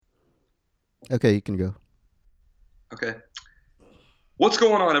Okay, you can go. Okay. What's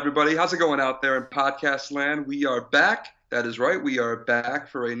going on, everybody? How's it going out there in podcast land? We are back. That is right. We are back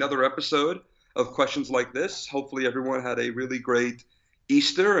for another episode of Questions Like This. Hopefully, everyone had a really great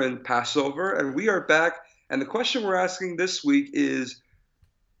Easter and Passover. And we are back. And the question we're asking this week is,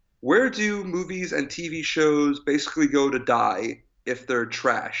 where do movies and TV shows basically go to die if they're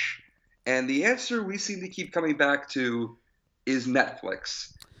trash? And the answer we seem to keep coming back to is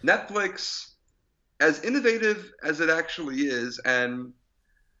Netflix. Netflix, as innovative as it actually is, and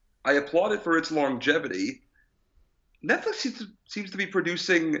I applaud it for its longevity. Netflix seems to be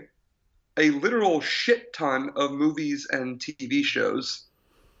producing a literal shit ton of movies and TV shows.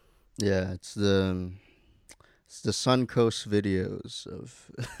 Yeah, it's the Suncoast videos of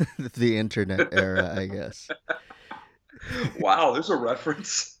the internet era, I guess. Wow, there's a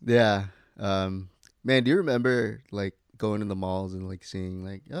reference. Yeah. Um, Man, do you remember like going in the malls and like seeing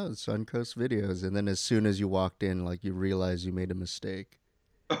like Suncoast videos, and then as soon as you walked in, like you realize you made a mistake.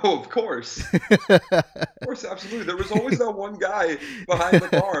 Oh, of course. Of course, absolutely. There was always that one guy behind the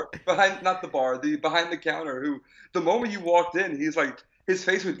bar, behind not the bar, the behind the counter who the moment you walked in, he's like his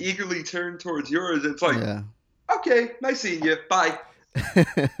face would eagerly turn towards yours. It's like, Yeah. okay, nice seeing you. Bye.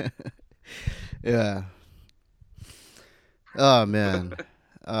 Yeah. Oh man.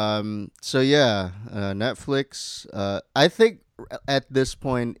 So yeah, Netflix. I think at this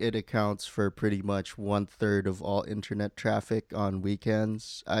point it accounts for pretty much 1/3 of all internet traffic on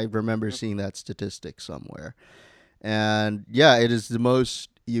weekends. I remember seeing that statistic somewhere, and yeah, it is the most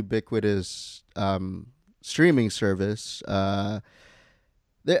ubiquitous streaming service.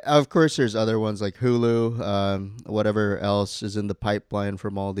 Of course, there's other ones like Hulu, whatever else is in the pipeline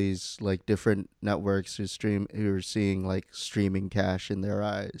from all these like different networks who are seeing like streaming cash in their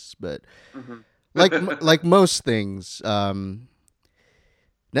eyes. But Mhm. like most things,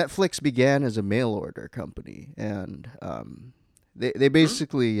 Netflix began as a mail order company, and they Mhm.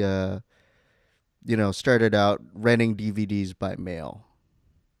 basically started out renting DVDs by mail,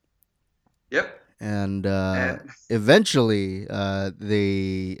 Yep. and And eventually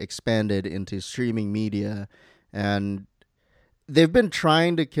they expanded into streaming media, and they've been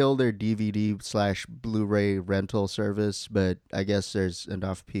trying to kill their DVD slash Blu-ray rental service, but I guess there's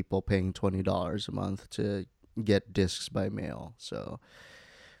enough people paying $20 a month to get discs by mail. So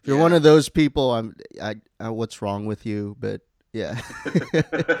if you're one yeah. of those people, what's wrong with you? But yeah.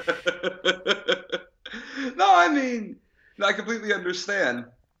 No, I mean, I completely understand.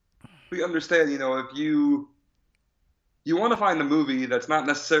 We understand, if you want to find a movie that's not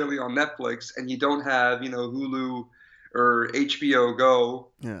necessarily on Netflix and you don't have, Hulu or HBO Go,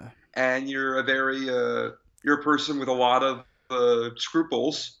 Yeah. and you're a person with a lot of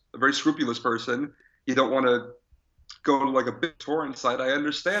scruples, a very scrupulous person. You don't want to go to like a big torrent site. I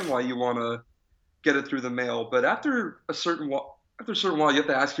understand why you want to get it through the mail, but after a certain while, you have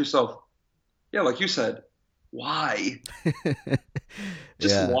to ask yourself, yeah, like you said, why?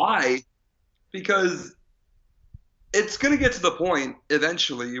 Just Yeah. why? Because it's going to get to the point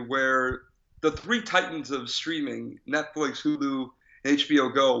eventually where the three titans of streaming, Netflix, Hulu, and HBO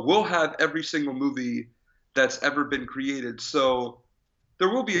Go, will have every single movie that's ever been created. So there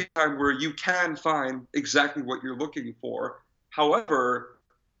will be a time where you can find exactly what you're looking for. However,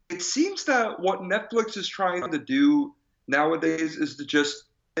 it seems that what Netflix is trying to do nowadays is to just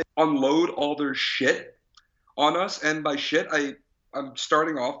unload all their shit on us. And by shit, I'm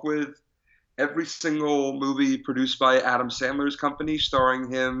starting off with every single movie produced by Adam Sandler's company, starring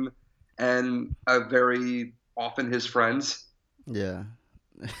him and very often his friends. Yeah.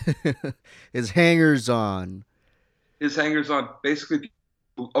 His hangers on. His hangers on, basically people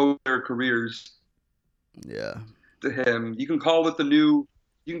who owe their careers Yeah. to him. You can call it the new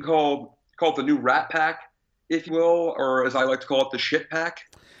Rat Pack, if you will, or as I like to call it, the Shit Pack.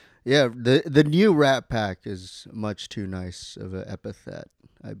 Yeah, the new Rat Pack is much too nice of an epithet,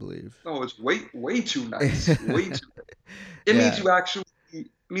 I believe. Oh, it's way too nice, way too. It means Yeah.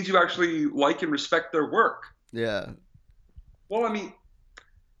 you actually like and respect their work. Yeah. Well, I mean,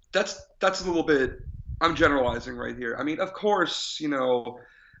 that's a little bit. I'm generalizing right here. I mean, of course,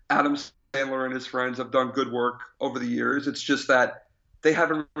 Adam Sandler and his friends have done good work over the years. It's just that they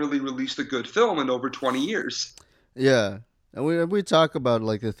haven't really released a good film in over 20 years. Yeah. And we talk about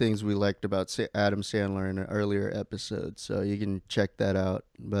like the things we liked about Adam Sandler in an earlier episode, so you can check that out.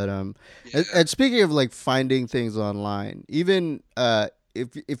 But and Yeah. speaking of like finding things online, even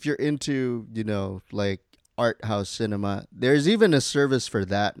if you're into like art house cinema, there's even a service for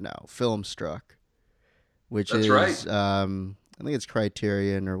that now, Filmstruck, which That's right. is I think it's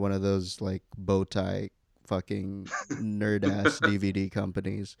Criterion or one of those like bow tie fucking nerd ass DVD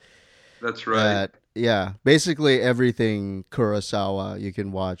companies. That's right. that yeah, basically everything Kurosawa you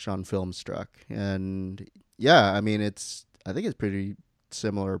can watch on Filmstruck, and yeah, I mean I think it's pretty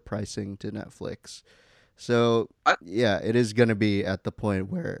similar pricing to Netflix. So I, yeah, it is going to be at the point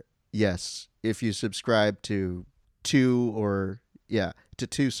where yes, if you subscribe to two or yeah to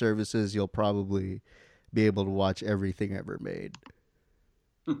two services, you'll probably be able to watch everything ever made.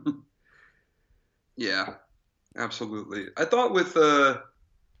 yeah, absolutely. I thought with the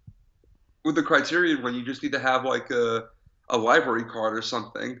Criterion one, you just need to have like a library card or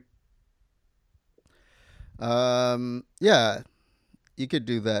something. Yeah, you could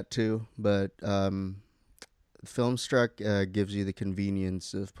do that too, but Filmstruck gives you the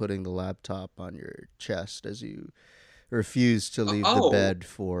convenience of putting the laptop on your chest as you refuse to leave the Oh. bed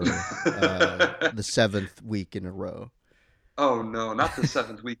for the seventh week in a row. Oh no, not the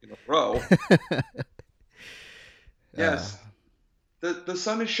seventh week in a row. uh, Yes, the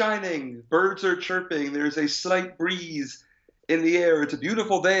sun is shining, birds are chirping, there's a slight breeze in the air. It's a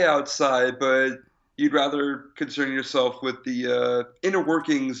beautiful day outside, but you'd rather concern yourself with the inner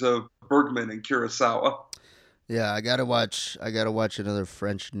workings of Bergman and Kurosawa. yeah, I gotta watch. I gotta watch another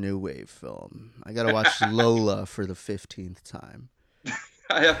French New Wave film. I gotta watch Lola for the 15th time.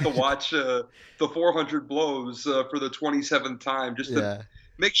 I have to watch the 400 Blows for the 27th time just to Yeah,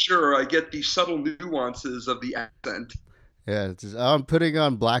 make sure I get the subtle nuances of the accent. yeah. I'm putting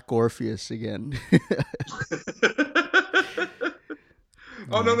on Black Orpheus again.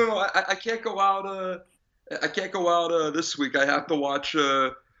 Oh Yeah. no, I can't go out. I can't go out this week. I have to watch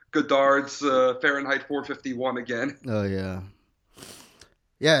Godard's Fahrenheit 451 again. Oh yeah.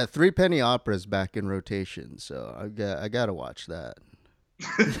 Yeah, Three Penny Opera's back in rotation, so I gotta watch that.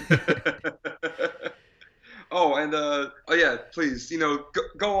 Oh, and oh yeah, please,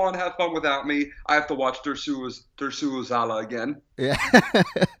 go on, have fun without me. I have to watch Dersuo's Zala again. Yeah.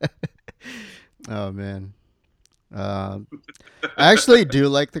 Oh man. Um, I actually do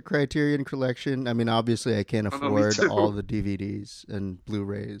like the Criterion Collection. I mean, obviously, I can't Oh no, me afford all too. the DVDs and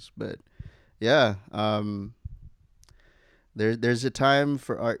Blu-rays, but yeah, there's a time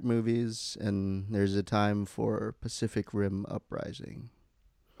for art movies, and there's a time for Pacific Rim Uprising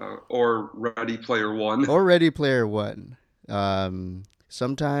Or Ready Player One. or Ready Player One.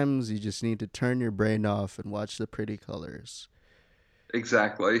 Sometimes you just need to turn your brain off and watch the pretty colors.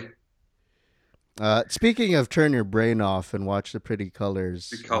 Exactly. Speaking of turn your brain off and watch the pretty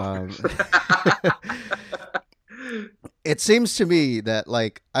The colors, colors. it seems to me that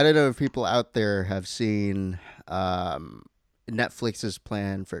like I don't know if people out there have seen um, Netflix's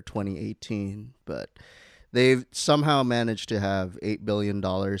plan for 2018, but they've somehow managed to have $8 billion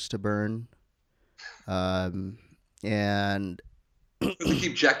to burn, um, and Because they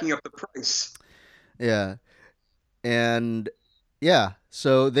keep jacking up the price. yeah, and yeah,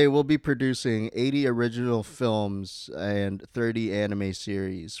 so they will be producing 80 original films and 30 anime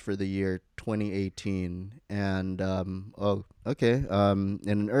series for the year 2018. And oh, okay. In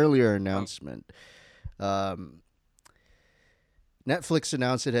an earlier Oh, announcement, um, Netflix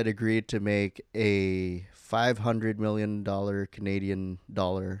announced it had agreed to make a $500 million Canadian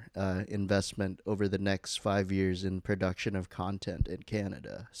dollar investment over the next 5 years in production of content in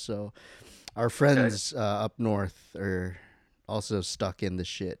Canada. So our okay. friends up north are also stuck in the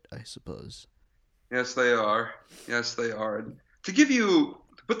shit, I suppose. Yes, they are. Yes, they are. And to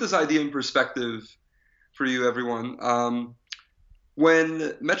put this idea in perspective for you, everyone,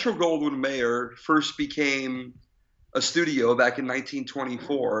 when Metro Goldwyn Mayer first became a studio back in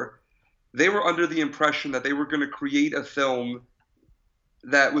 1924, they were under the impression that they were going to create a film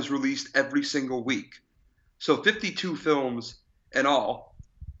that was released every single week. So 52 films in all.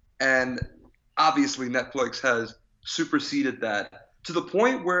 And obviously, Netflix has superseded that to the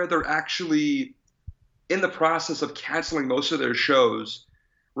point where they're actually in the process of canceling most of their shows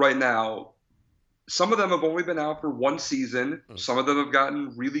right now. Some of them have only been out for one season. Some of them have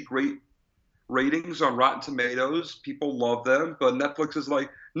gotten really great ratings on Rotten Tomatoes. People love them, but Netflix is like,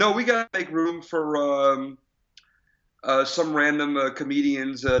 no, we got to make room for some random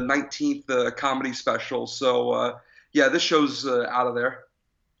comedian's 19th comedy special. So, yeah, this show's out of there.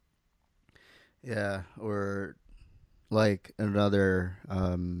 Yeah, or like another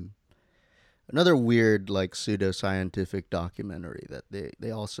weird like pseudoscientific documentary that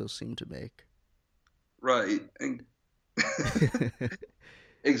they also seem to make. Right. And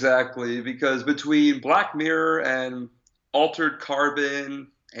exactly, because between Black Mirror and Altered Carbon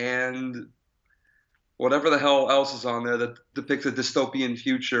and whatever the hell else is on there that depicts a dystopian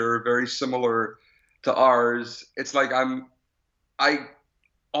future very similar to ours, it's like I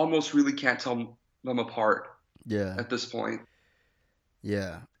almost really can't tell them apart Yeah. at this point.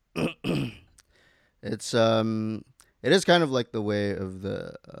 Yeah. It's it is kind of like the way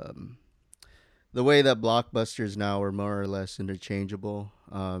that blockbusters now are more or less interchangeable.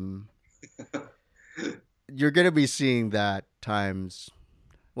 You're gonna be seeing that times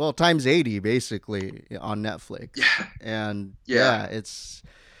 80 basically on Netflix, Yeah, and yeah. yeah,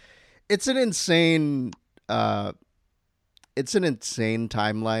 it's an insane uh it's an insane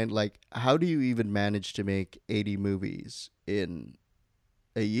timeline. Like, how do you even manage to make 80 movies in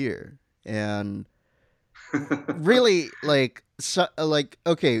a year? And really, like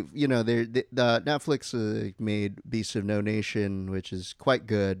okay, the Netflix made Beasts of No Nation, which is quite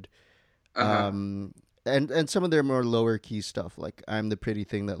good. Uh-huh. um and some of their more lower key stuff, like I'm the Pretty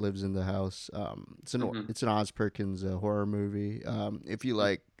Thing That Lives in the House. Hmm. It's an Oz Perkins horror movie. If you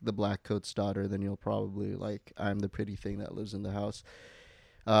like The Black Coat's Daughter, then you'll probably like I'm the Pretty Thing That Lives in the House.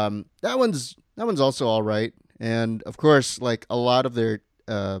 That one's also all right. And of course, like a lot of their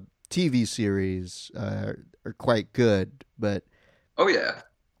TV series are quite good, Oh yeah.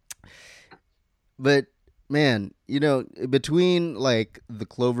 but man, between like the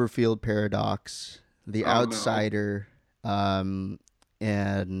Cloverfield Paradox, The Oh no. Outsider, and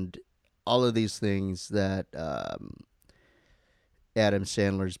all of these things that Adam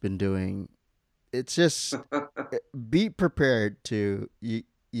Sandler's been doing, it's just be prepared to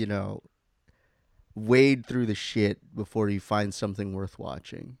you know wade through the shit before you find something worth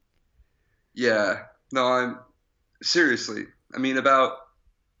watching. Yeah. No, I'm seriously. I mean, about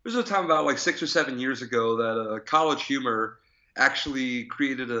there's a time about like 6 or 7 years ago that College Humor actually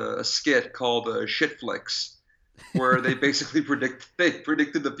created a skit called Shit Flicks, where they basically they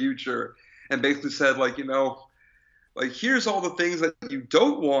predicted the future and basically said like, like here's all the things that you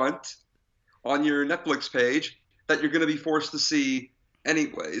don't want on your Netflix page that you're going to be forced to see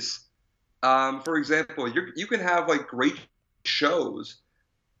anyways. For example, you can have like shows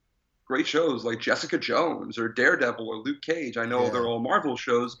great shows like Jessica Jones or Daredevil or Luke Cage. I know they're Yeah. all Marvel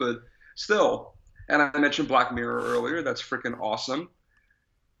shows, but still. And I mentioned Black Mirror earlier. That's freaking awesome.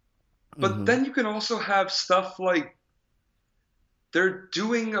 But Mm-hmm. then you can also have stuff like they're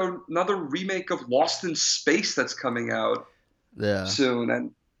doing another remake of Lost in Space that's coming out Yeah. soon.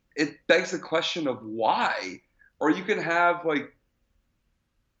 And it begs the question of why. Or you can have like,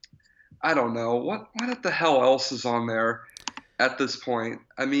 I don't know, what the hell else is on there at this point?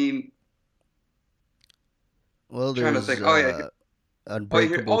 I mean, Well, trying to there's think. Oh yeah. Oh, here.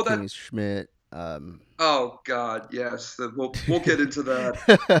 Unbreakable Oh, that. Kimmy Schmidt. Oh God, yes. We'll get into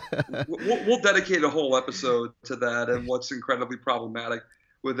that. We'll dedicate a whole episode to that and what's incredibly problematic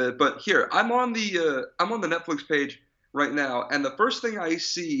with it. But here, I'm on the Netflix page right now, and the first thing I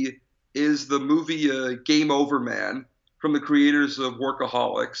see is the movie Game Over Man from the creators of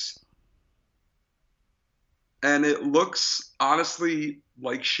Workaholics, and it looks honestly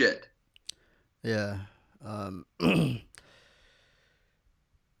like shit. Yeah. Um,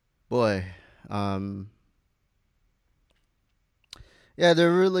 boy. Um, yeah,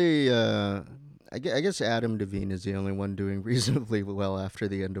 they're really. I guess Adam Devine is the only one doing reasonably well after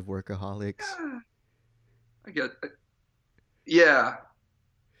the end of Workaholics. Yeah, I get. Yeah,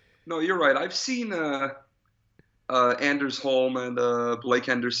 no, you're right. I've seen Anders Holm and Blake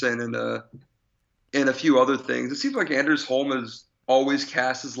Henderson and a few other things. It seems like Anders Holm is always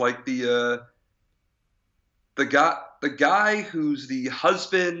cast as like the guy who's the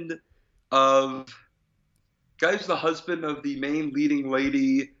husband of guy's the husband of the main leading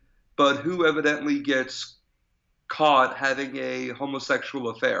lady, but who evidently gets caught having a homosexual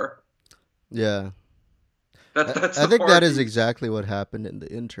affair. Yeah. That's I the think that part is he's. exactly what happened in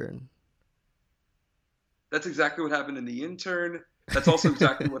The Intern. That's exactly what happened in The Intern. That's also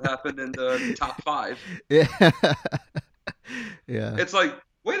exactly what happened in the Top Five. Yeah. Yeah. It's like,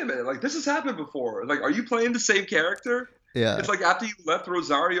 wait a minute, like this has happened before. Like, are you playing the same character? Yeah. It's like after you left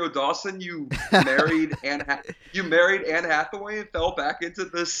Rosario Dawson, you married Anne Hathaway and fell back into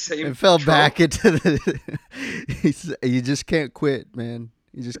the same And fell trope. back into the. You just can't quit, man.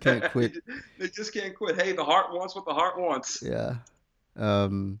 You just can't quit. They just can't quit. Hey, the heart wants what the heart wants. Yeah.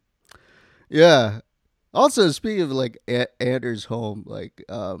 Um. Yeah. Also, speaking of like Anders Holm, like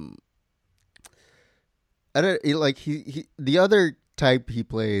I don't like the other type he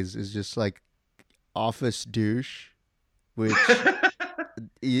plays is just like office douche, which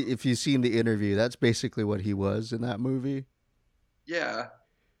if you've seen the interview, that's basically what he was in that movie. Yeah,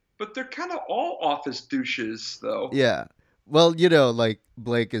 but they're kind of all office douches, though. Yeah. Well, like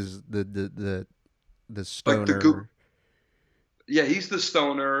Blake is the Like stoner. yeah, he's the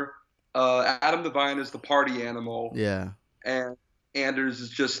stoner. Adam Devine is the party animal, Yeah. and Anders is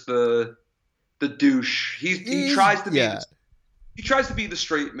just the douche. He He's tries to be yeah. this. he tries to be the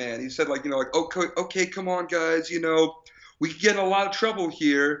straight man. He said like, like, okay, okay, come on, guys, we could get in a lot of trouble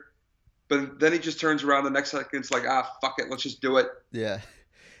here. But then he just turns around the next second. It's like, fuck it, let's just do it. Yeah,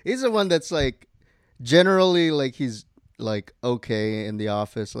 he's the one that's like generally like he's like okay in the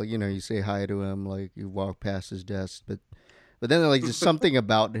office. Like you say hi to him, like you walk past his desk, but then like just something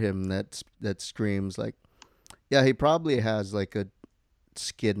about him that screams like, yeah, he probably has like a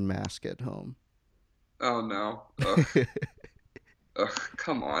skin mask at home. Oh no. Ugh, ugh,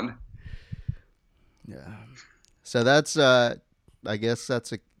 come on. Yeah. So that's I guess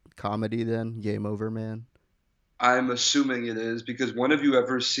that's a comedy then. Game over, man. I'm assuming it is because when have you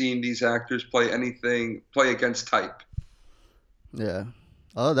ever seen these actors play against type? Yeah.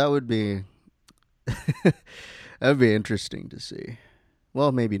 Oh, that would be that would be interesting to see.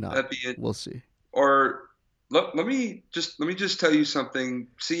 Well, maybe not. That'd be it. We'll see. Or let me just tell you something.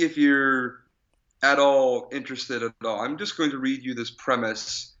 See if you're at all interested at all. I'm just going to read you this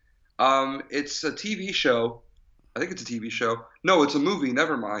premise. It's a TV show. I think it's a TV show. No, it's a movie.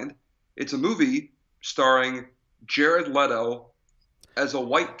 Never mind. It's a movie starring Jared Leto as a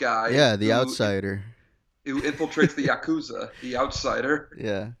white guy Yeah, the outsider. who infiltrates the yakuza, the outsider.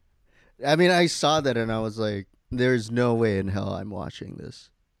 Yeah. I mean, I saw that and I was like, there's no way in hell I'm watching this.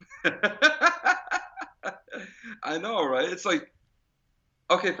 I know, right? It's like,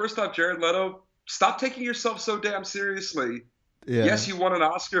 okay, first off, Jared Leto, stop taking yourself so damn seriously. Yeah. Yes, you won an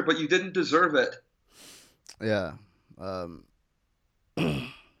Oscar, but you didn't deserve it. Yeah. Um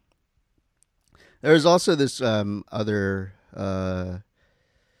There's also this other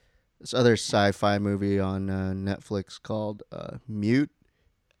sci-fi movie on Netflix called Mute.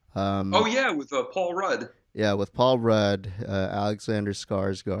 Oh Um, yeah, with Paul Rudd. yeah, with Paul Rudd, Alexander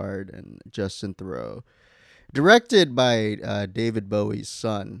Skarsgård, and Justin Theroux. Directed by David Bowie's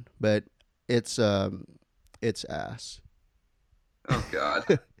son, but it's ass. Oh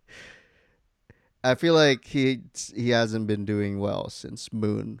God. I feel like he hasn't been doing well since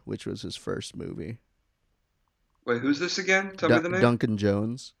Moon, which was his first movie. Wait, who's this again? Tell me the name. Duncan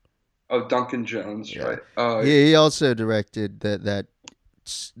Jones. Oh, Duncan Jones, Yeah, right? Oh, he also directed that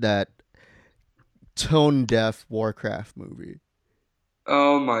tone deaf Warcraft movie.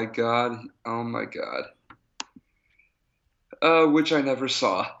 oh my God. Oh my God. Which I never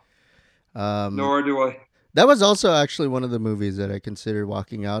saw, Um, nor do I. that was also actually one of the movies that I considered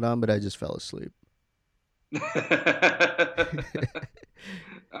walking out on, but I just fell asleep. Yeah,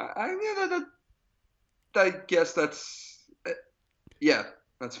 I guess yeah,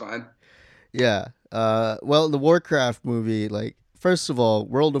 that's fine. Yeah. Well, the Warcraft movie, like, first of all,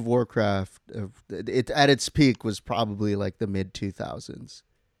 World of Warcraft, it at its peak was probably like the mid 2000s.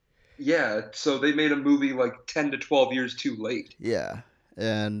 Yeah, so they made a movie like 10 to 12 years too late. Yeah,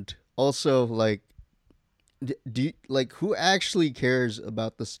 and also like, do you, like who actually cares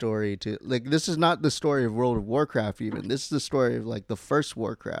about the story? To like, this is not the story of World of Warcraft. Even this is the story of like the first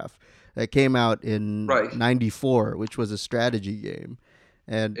Warcraft that came out in Right, '94, which was a strategy game,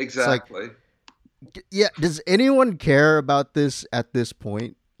 and it's like, exactly. yeah, does anyone care about this at this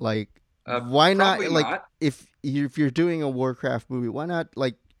point? Like, why not? Probably Like, not. if you're doing a Warcraft movie, why not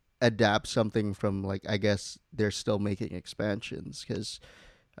like adapt something from like I guess they're still making expansions because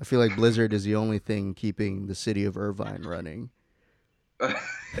I feel like Blizzard is the only thing keeping the city of Irvine running.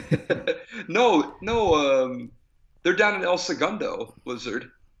 No, no, they're down in El Segundo,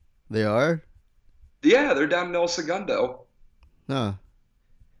 Blizzard. They are, Yeah, they're down in El Segundo. huh?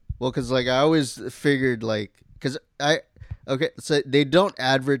 Well, because like I always figured like because I okay, so they don't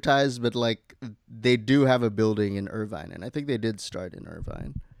advertise, but like they do have a building in Irvine, and I think they did start in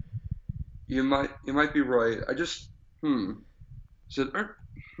Irvine. You might be right. I just hmm. Is it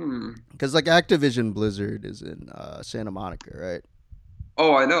hmm. Because like Activision Blizzard is in Santa Monica, right?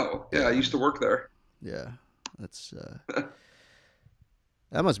 Oh, I know. Yeah, I Yeah, used to work there. yeah. That's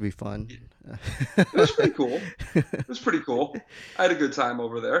that must be fun. It was pretty cool. It was pretty cool. I had a good time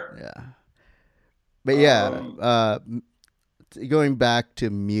over there. Yeah, but yeah. Um, Going back to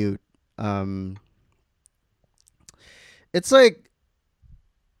Mute, um, it's like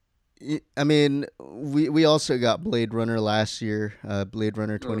I mean, we also got Blade Runner last year, Blade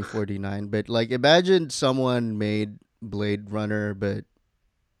Runner ugh. 2049. But like, imagine someone made Blade Runner, but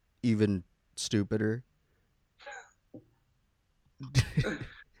even stupider.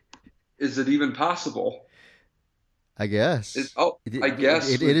 Is it even possible? I guess I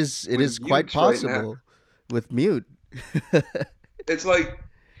guess it with is quite mutes right now, possible with Mute. it's like,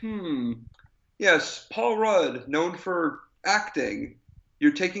 hmm. Yes, Paul Rudd, known for acting.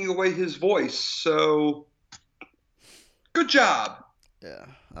 You're taking away his voice, so good job. Yeah.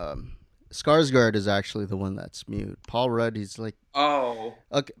 Skarsgård is actually the one that's mute. Paul Rudd, he's like, Oh,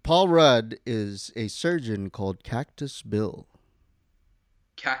 okay, Paul Rudd is a surgeon called Cactus Bill.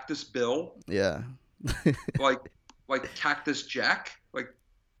 Cactus Bill, Yeah. like Cactus Jack, like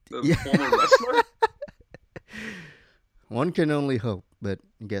the Yeah. former wrestler. One can only hope, but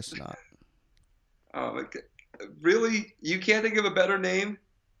guess not. Like, really, you can't think of a better name?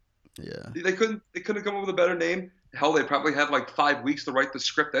 Yeah. They couldn't. They couldn't come up with a better name. Hell, they probably had like 5 weeks to write the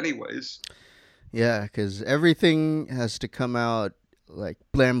script, anyways. Yeah, because everything has to come out like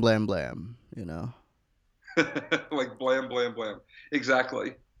blam, blam, blam, you know? Like blam, blam, blam.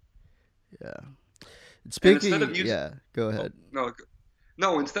 Exactly. Yeah. And instead of Speaking, using, yeah, go oh, ahead. no,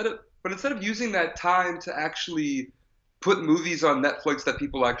 no, instead of using that time to actually put movies on Netflix that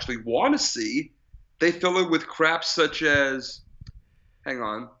people actually want to see, they fill it with crap such as, hang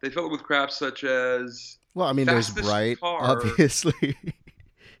on, they fill it with crap such as Well, I mean, there's Fastest Bright, Car, obviously.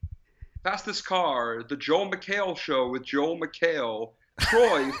 Fastest Car, The Joel McHale Show with Joel McHale,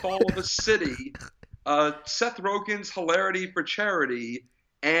 Troy, Fall of a City, Seth Rogen's Hilarity for Charity,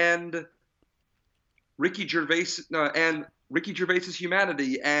 and Ricky Gervais and Ricky Gervais's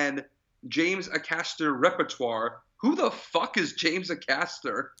Humanity, and James Acaster Repertoire. Who the fuck is James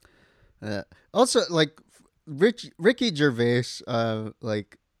Acaster? Yeah. Also, like, Ricky Gervais,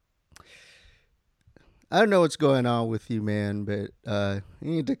 like, I don't know what's going on with you, man, but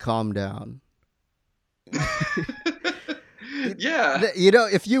you need to calm down. Yeah. You know,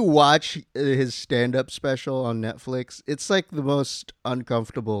 if you watch his stand-up special on Netflix, it's like the most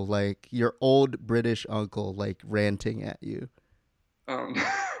uncomfortable, like your old British uncle, like ranting at you. Um,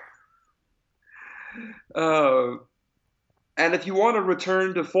 uh, and if you want to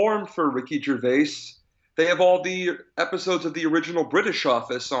return to form for Ricky Gervais, they have all the episodes of the original British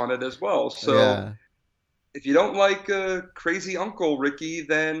Office on it as well. So Yeah. if you don't like Crazy Uncle Ricky,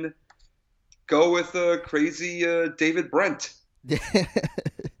 then go with Crazy David Brent.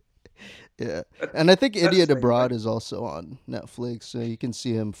 Yeah. And I think That's Idiot his name, right? Abroad is also on Netflix, so you can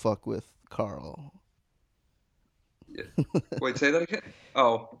see him fuck with Carl. Yeah. Wait, say that again?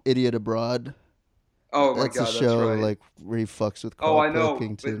 Oh, Idiot Abroad. oh my That's a God, that's show right. like where he fucks with Oh, Carl I know.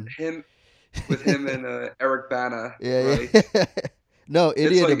 Pilkington. With him and Eric Bana, Yeah, right? yeah. No, It's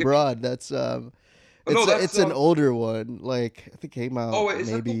Idiot like if you, Abroad. That's oh no, that's it's an older one. Like I think came out oh, wait,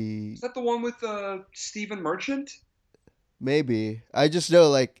 maybe is that the one with Stephen Merchant? maybe. I just know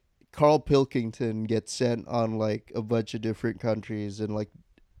like Carl Pilkington gets sent on like a bunch of different countries and like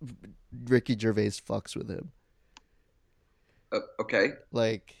Ricky Gervais fucks with him. Okay.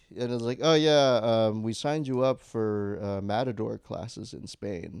 Like and it's like, "Oh yeah, we signed you up for Matador classes in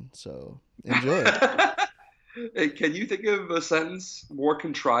Spain. So enjoy." Hey, can you think of a sentence more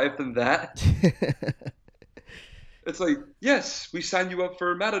contrived than that? It's like, yes, we signed you up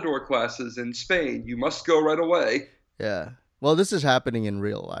for Matador classes in Spain. You must go right away. Yeah. Well, this is happening in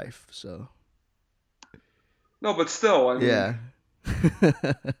real life, so No, but still, I mean, yeah.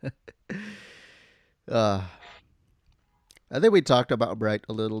 uh, I think we talked about Bright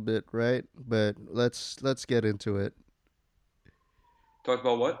a little bit, right? But let's get into it. talk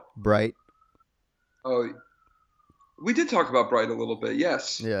about what? Bright. Oh, we did talk about Bright a little bit,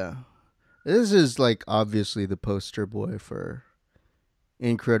 yes. Yeah. This is like obviously the poster boy for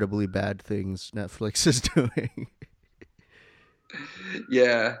incredibly bad things Netflix is doing.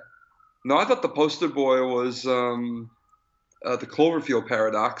 Yeah. No, I thought the poster boy was the Cloverfield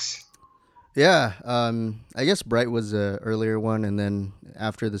paradox. Yeah, I guess Bright was a earlier one, and then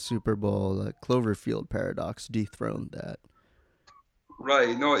after the Super Bowl, Cloverfield Paradox dethroned that.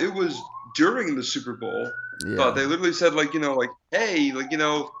 Right. No, it was during the Super Bowl. Yeah, They literally said like, like, hey, like,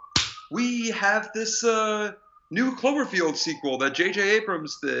 we have this new Cloverfield sequel that J.J.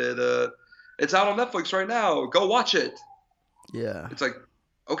 Abrams did. It's out on Netflix right now. Go watch it. yeah, It's like,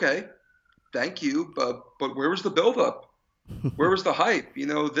 okay, thank you, but where was the buildup? Where was the hype?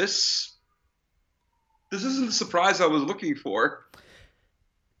 This isn't the surprise I was looking for.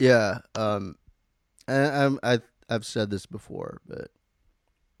 yeah. I've said this before, but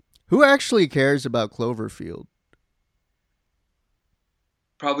who actually cares about Cloverfield?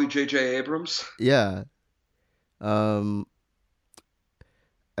 Probably J.J. Abrams. Yeah, um,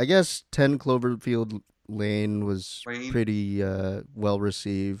 I guess 10 Cloverfield Lane was Lane. pretty well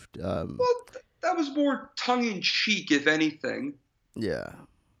received. Well, that was more tongue in cheek, if anything, Yeah,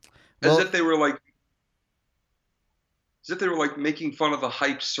 as well, if they were like making fun of the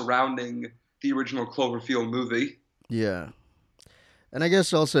hype surrounding the original Cloverfield movie. yeah. And I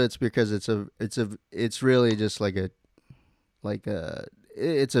guess also it's because it's really just like a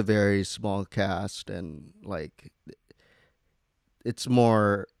it's a very small cast and like it's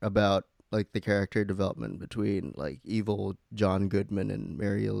more about like the character development between like evil John Goodman and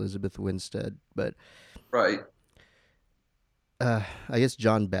Mary Elizabeth Winstead, but Right. I guess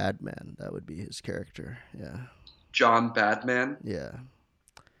John Badman, that would be his character. Yeah. John Badman. Yeah.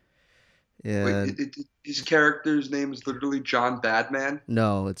 Wait, And his character's name is literally John Badman.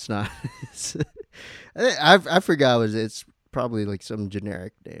 no, it's not. I forgot it's probably like some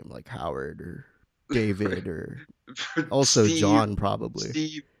generic name like Howard or David or also Steve, John probably.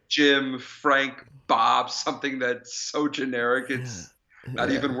 Steve, Jim, Frank, Bob, something that's so generic it's not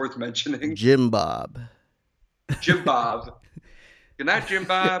Yeah. even worth mentioning. Jim Bob. Jim Bob. Good night, Jim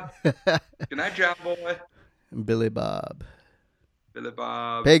Bob. Good night, John Boy. Billy Bob. Billy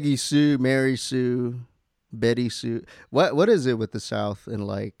Bob. Peggy Sue, Mary Sue, Betty Sue. What is it with the South and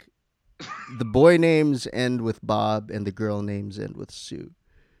like the boy names end with Bob and the girl names end with Sue?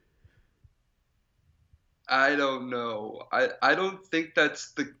 I don't know. I don't think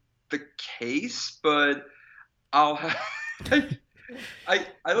that's the case, but I'll have I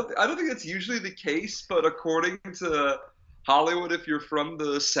don't think that's usually the case, but according to Hollywood, if you're from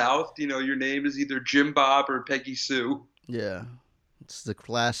the South, your name is either Jim Bob or Peggy Sue. Yeah. It's the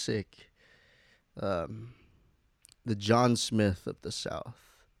classic um the John Smith of the South.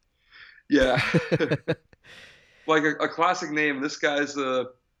 Yeah. Like a classic name. This guy's a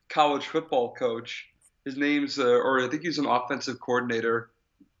college football coach. His name's, or I think he's an offensive coordinator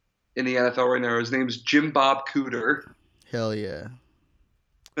in the NFL right now. His name's Jim Bob Cooter. Hell yeah.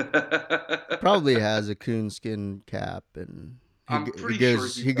 Probably has a coonskin cap and I'm pretty sure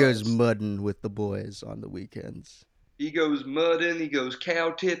he goes mudding with the boys on the weekends. He goes mudding, he goes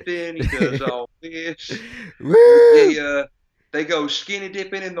cow tipping, he does all this. Woo! They go skinny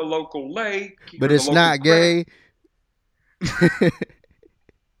dipping in the local lake. But it's not gay.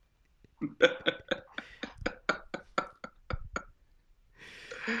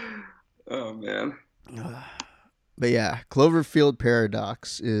 Oh man. But yeah, Cloverfield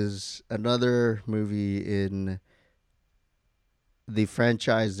Paradox is another movie in the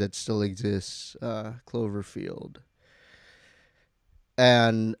franchise that still exists, Cloverfield.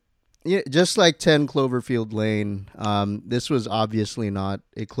 And yeah, just like 10 Cloverfield Lane, this was obviously not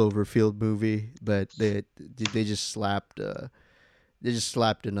a Cloverfield movie, but they just slapped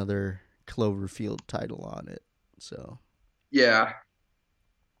another Cloverfield title on it. So yeah.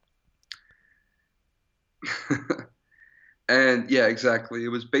 And yeah, exactly. It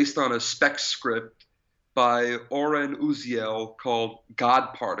was based on a spec script by Oren Uziel called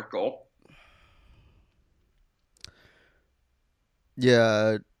God Particle.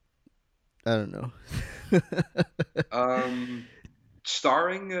 Yeah, I don't know.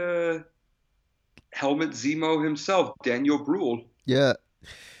 Starring Helmut Zemo himself, Daniel Bruhl. Yeah.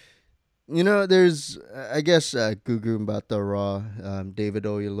 There's, I guess, Gugu Mbatha-Raw, David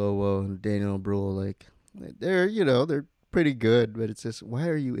Oyelowo, and Daniel Bruhl, like, they're pretty good, but it's just, why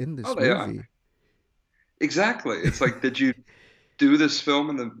are you in this They movie? are. Exactly. It's like, did you do this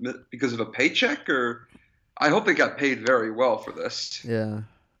film because of a paycheck, or I hope they got paid very well for this. Yeah.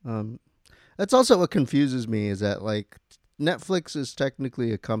 That's also what confuses me is that, like, Netflix is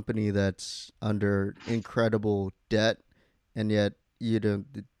technically a company that's under incredible debt, and yet,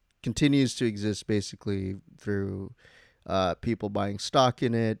 it continues to exist basically through people buying stock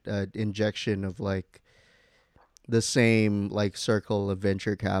in it, injection of, like, the same, like, circle of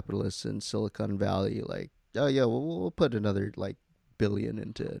venture capitalists in Silicon Valley, like, oh, yeah, we'll put another, like, billion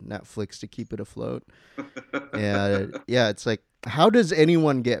into Netflix to keep it afloat. And yeah, it's like, how does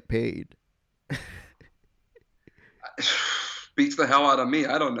anyone get paid? Beats the hell out of me.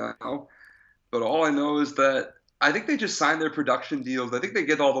 I don't know. But all I know is that I think they just sign their production deals. I think they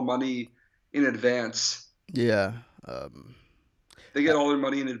get all the money in advance. Yeah. They get all their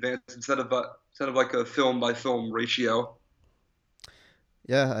money in advance instead of like a film by film ratio.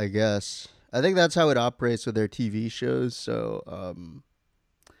 Yeah, I guess. I think that's how it operates with their TV shows. So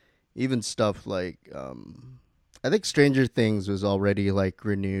even stuff like I think Stranger Things was already like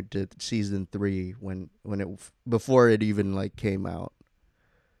renewed to season 3 when it before it even like came out.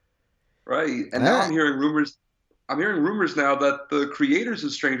 Right. And now I'm hearing rumors now that the creators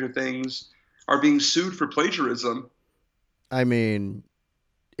of Stranger Things are being sued for plagiarism. I mean,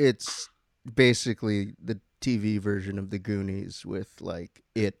 it's basically the TV version of the Goonies with like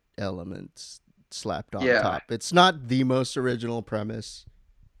it elements slapped on top. It's not the most original premise.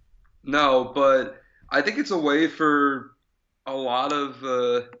 No, but I think it's a way for a lot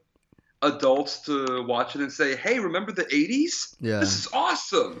of adults to watch it and say, hey, remember the 80s? Yeah. This is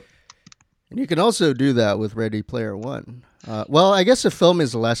awesome. And you can also do that with Ready Player One. Well, I guess the film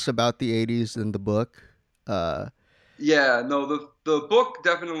is less about the 80s than the book. Yeah, no, the book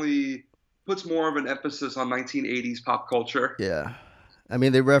definitely puts more of an emphasis on 1980s pop culture. Yeah. I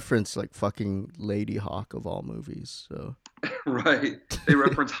mean, they reference like fucking Lady Hawk of all movies. So Right. They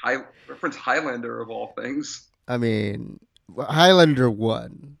reference Highlander of all things. I mean, Highlander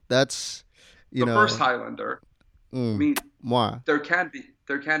one. That's you The first know, Highlander. I mm, mean, moi. there can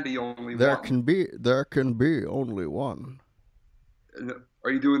be only one. There can be only one.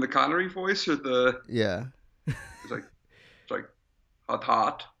 Are you doing the Connery voice or the? Yeah. It's like hot,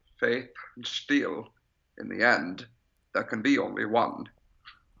 hot, faith, and steel. In the end, there can be only one.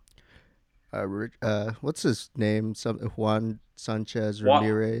 What's his name? Some Juan Sanchez Juan,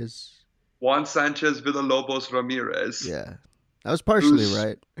 Ramirez. Juan Sanchez Villalobos Ramirez, Yeah, I was partially who's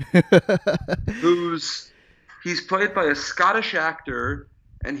right. who's he's played by a Scottish actor,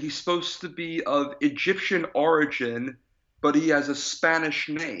 and he's supposed to be of Egyptian origin, but he has a Spanish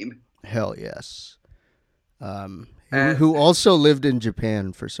name. Hell yes. And Who also lived in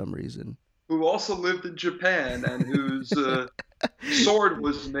Japan for some reason. who also lived in Japan and whose sword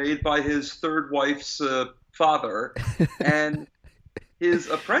was made by his third wife's father. And his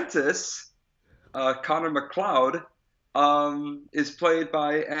apprentice, Connor McLeod, is played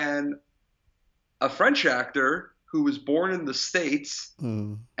by a French actor who was born in the States,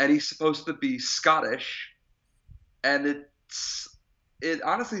 Mm. and he's supposed to be Scottish. And it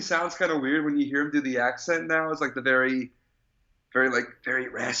honestly sounds kind of weird when you hear him do the accent now. It's like the very, very like very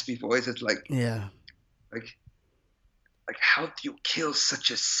raspy voice. It's Yeah. like like how do you kill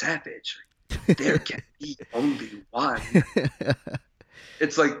such a savage? There can be only one.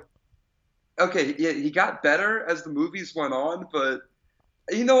 It's like okay, yeah, he got better as the movies went on, but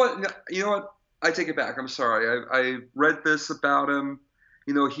you know what? You know what? I take it back. I'm sorry. I read this about him.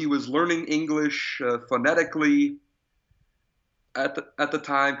 You know, he was learning English phonetically at the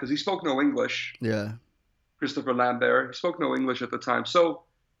time because he spoke no English. Yeah. Christopher Lambert, he spoke no English at the time, so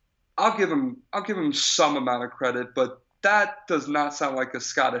I'll give him some amount of credit, but that does not sound like a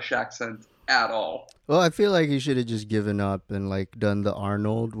Scottish accent at all. Well, I feel like he should have just given up and like done the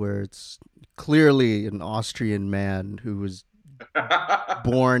Arnold, where it's clearly an Austrian man who was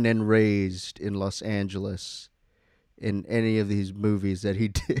born and raised in Los Angeles in any of these movies that he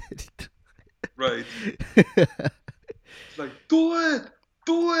did. Right. It's like, do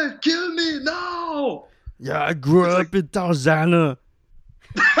it, kill me now. Yeah, I grew It's up like, in Tarzana.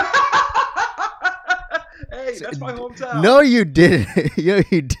 hey, that's my hometown. No, you didn't. No,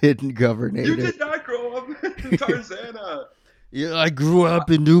 you didn't, You Governator. did not grow up in Tarzana. Yeah, I grew up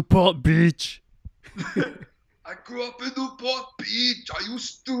in Newport Beach. I grew up in Newport Beach. I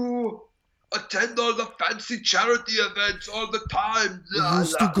used to attend all the fancy charity events all the time. I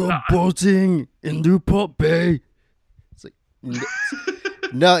used to go boating in Newport Bay. It's like,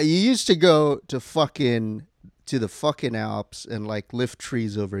 no, you used to go to the fucking Alps and like lift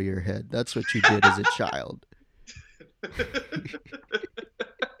trees over your head. That's what you did as a child.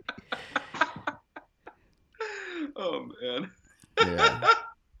 Oh man. Yeah.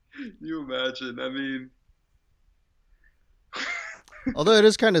 You imagine. I mean, Although it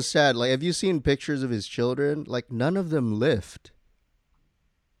is kind of sad. Like, have you seen pictures of his children? Like, none of them lift.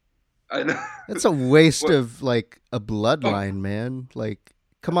 I know. That's a waste What? of like a bloodline, man. Like,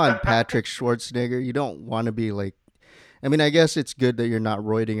 come on, Patrick Schwarzenegger. You don't want to be like. I mean, I guess it's good that you're not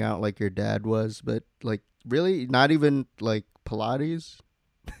roiding out like your dad was, but like, really, not even like Pilates.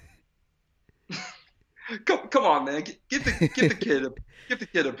 Come on, man. Give the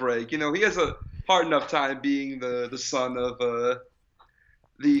kid a break. You know, he has a hard enough time being the son of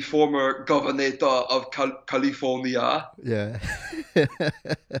the former Governator of California. Yeah.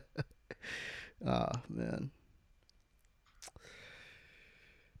 Oh man.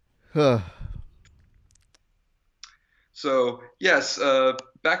 Huh. So yes,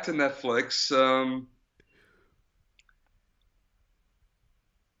 back to Netflix.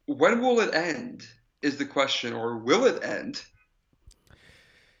 When will it end? Is the question, or will it end?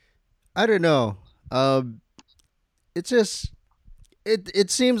 I don't know. It's just it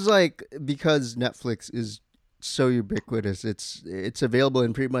seems like because Netflix is so ubiquitous, it's available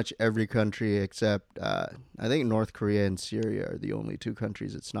in pretty much every country except I think North Korea and Syria are the only two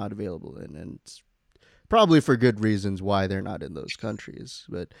countries it's not available in, and it's probably for good reasons why they're not in those countries.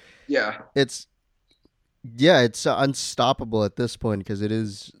 But Yeah, it's yeah, it's unstoppable at this point because it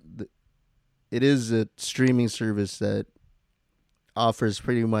is a streaming service that offers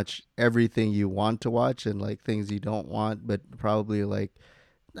pretty much everything you want to watch and like things you don't want, but probably like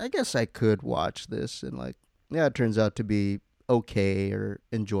I guess I could watch this and like yeah, it turns out to be okay or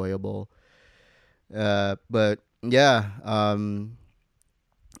enjoyable. But yeah,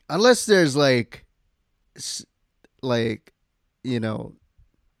 unless there's like like you know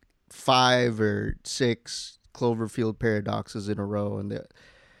 5 or 6 Cloverfield paradoxes in a row, and they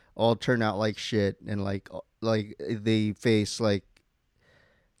all turn out like shit, and like they face like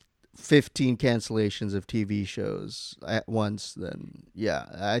 15 cancellations of TV shows at once, then yeah,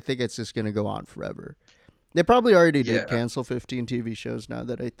 I think it's just gonna go on forever. They probably already did Yeah, cancel 15 TV shows now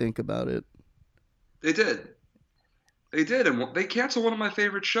that I think about it. they did. They did, and they canceled one of my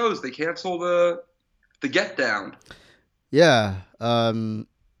favorite shows. They canceled the Get Down. Yeah,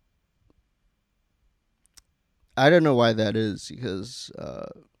 I don't know why that is because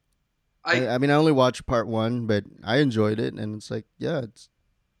I I mean I only watched part 1, but I enjoyed it, and it's like yeah, it's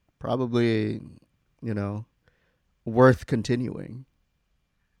probably you know worth continuing.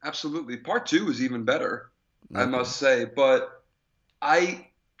 absolutely. Part two is even better, I Okay. must say. But I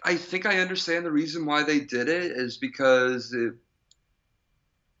I think I understand the reason why they did it is because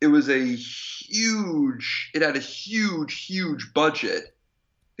it was a huge. It had a huge budget.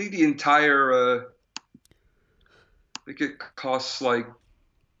 I think the entire. I think it costs like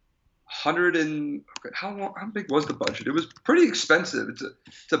hundred and how long? How big was the budget? It was pretty expensive.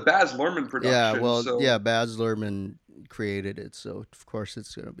 It's a Baz Luhrmann Yeah, production, well, yeah, so Baz Luhrmann created it, so of course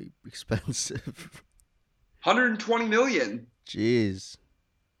it's gonna be expensive. 120 million. Jeez,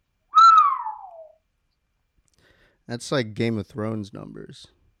 that's like Game of Thrones numbers.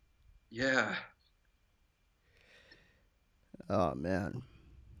 Yeah, Oh man,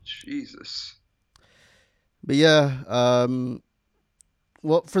 Jesus. but yeah,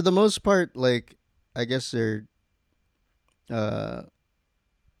 well, for the most part, like I guess they're, uh,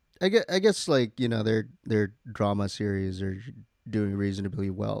 I guess like their drama series are doing reasonably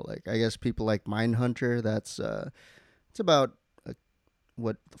well. Like I guess people like Mindhunter. That's it's about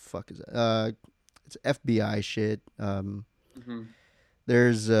what the fuck is that? It's FBI shit. Hmm.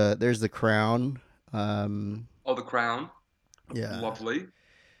 There's the Crown. Oh, The Crown. Yeah. Lovely.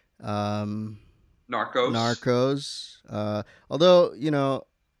 Um, Narcos. Narcos. Although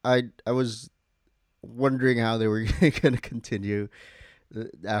I was wondering how they were going to continue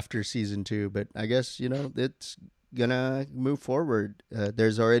after season 2, but I guess it's gonna move forward.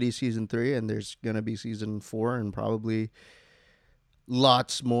 There's already season 3, and there's gonna be season 4, and probably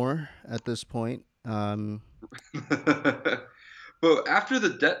lots more at this point. But after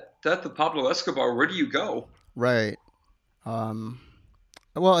the death of Pablo Escobar, where do you go? Right. Um,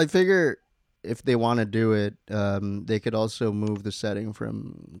 well, I figure if they want to do it, they could also move the setting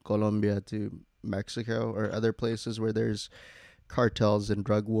from Colombia to Mexico or other places where there's cartels and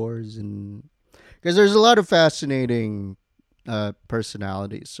drug wars, and because there's a lot of fascinating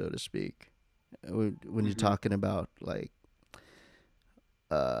personalities, so to speak, when you're Hmm. talking about like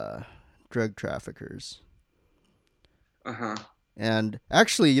uh, drug traffickers. Uh-huh. And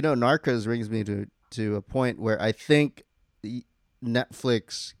actually, Narcos brings me to a point where I think the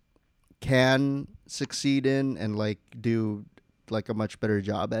Netflix can succeed in and like do like a much better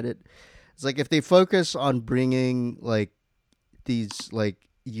job at it. It's like if they focus on bringing like these like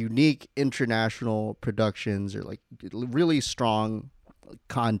unique international productions or like really strong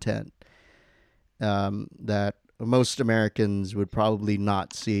content that most Americans would probably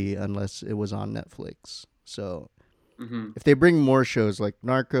not see unless it was on Netflix. So Hmm. if they bring more shows like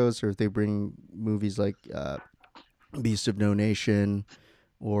Narcos, or if they bring movies like Beast of No Nation,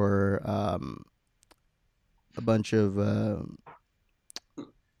 or a bunch of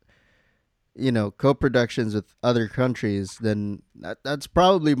co-productions with other countries, then that's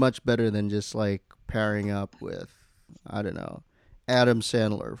probably much better than just like pairing up with, I don't know, Adam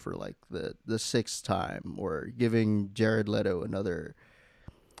Sandler for like the sixth time, or giving Jared Leto another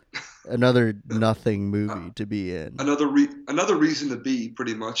nothing Uh, movie to be in. another reason to be,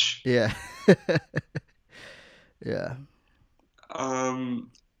 pretty much. Yeah. Yeah. Um,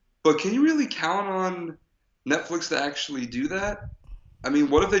 but can you really count on Netflix to actually do that? I mean,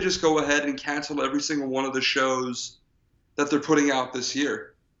 what if they just go ahead and cancel every single one of the shows that they're putting out this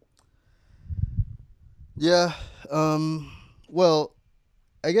year? Yeah. Well,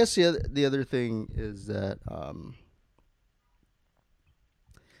 I guess the other thing is that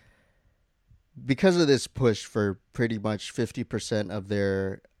because of this push for pretty much 50% of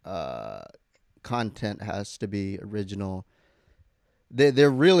their content has to be original, they're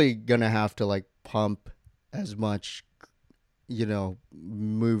really gonna have to like pump as much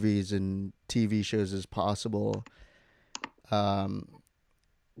movies and TV shows as possible. Um,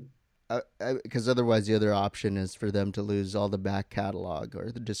 because otherwise the other option is for them to lose all the back catalog or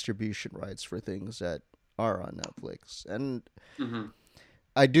the distribution rights for things that are on Netflix. And Hmm.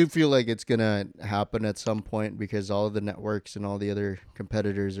 I do feel like it's gonna happen at some point because all of the networks and all the other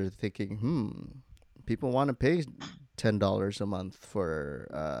competitors are thinking, people want to pay $10 a month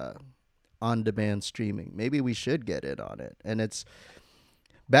for on-demand streaming. Maybe we should get in on it. And it's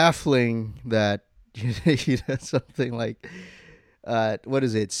baffling that something like what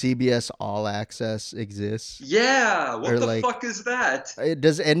is it? CBS All Access exists. Yeah, what Or the like, fuck is that?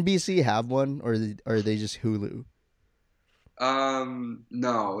 does NBC have one, or are they just Hulu?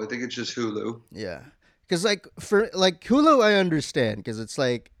 No, I think it's just Hulu. Yeah, because like for like Hulu, I understand because it's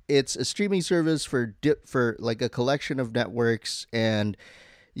like it's a streaming service for like a collection of networks, and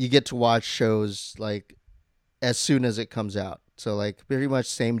you get to watch shows like as soon as it comes out. So like pretty much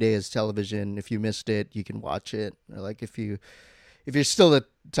same day as television. If you missed it, you can watch it. Or like if you're still the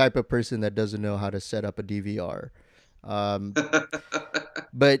type of person that doesn't know how to set up a DVR.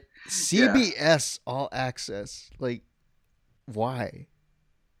 But CBS All Access, like, why?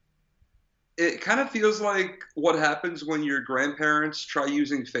 It kind of feels like what happens when your grandparents try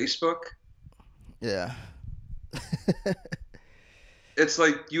using Facebook. Yeah. It's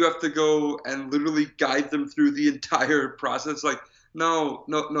like you have to go and literally guide them through the entire process. Like, no,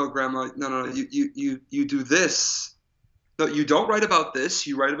 grandma, no, you do this. No, you don't write about this.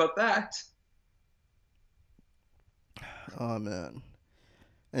 You write about that. Oh man.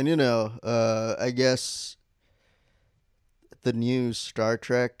 And I guess the new Star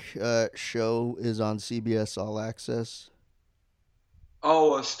Trek show is on CBS All Access.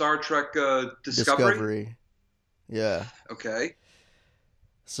 Oh, a Star Trek Discovery? Yeah. Okay.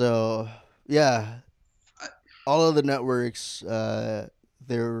 So, yeah, all of the networks, they're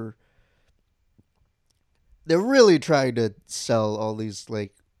really trying to sell all these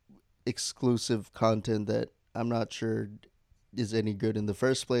like exclusive content that I'm not sure is any good in the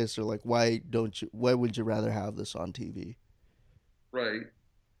first place, or like why would you rather have this on TV? Right.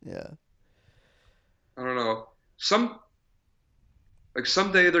 Yeah. I don't know. Someday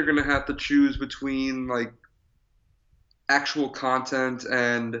they're gonna have to choose between like actual content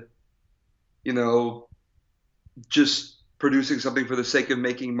and just producing something for the sake of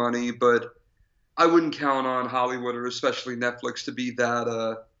making money. But I wouldn't count on Hollywood, or especially Netflix, to be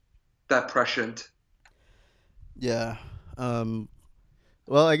that prescient. Yeah.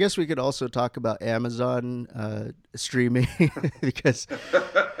 Well, I guess we could also talk about Amazon streaming because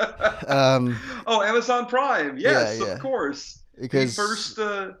oh, Amazon Prime, yes, yeah. Of course. Because the first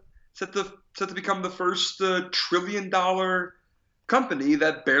set to become the first $1 trillion company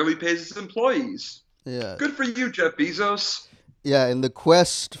that barely pays its employees. Yeah. Good for you, Jeff Bezos. Yeah, in the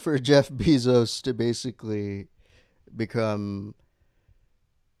quest for Jeff Bezos to basically become,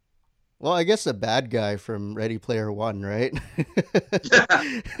 well, I guess a bad guy from Ready Player One, right? Yeah.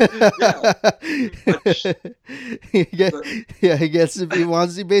 He gets if he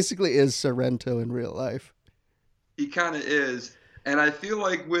wants. He basically is Sorrento in real life. He kind of is, and I feel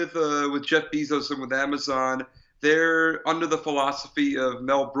like with Jeff Bezos and with Amazon, they're under the philosophy of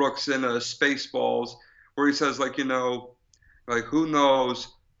Mel Brooks in Spaceballs, where he says like who knows,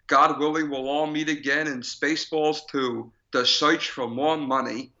 God willing, we'll all meet again in Spaceballs 2, the search for more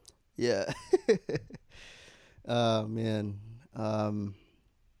money. Yeah. Oh man.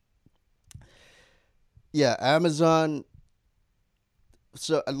 Yeah, Amazon.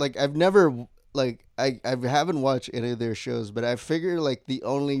 So like I've never like I haven't watched any of their shows, but I figure like the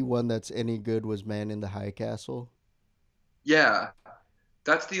only one that's any good was Man in the High Castle. Yeah,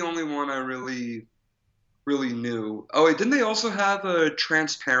 that's the only one I really knew. Oh wait, didn't they also have a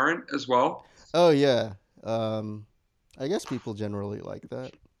Transparent as well? Oh yeah. I guess people generally like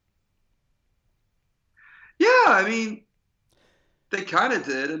that. Yeah, I mean, they kind of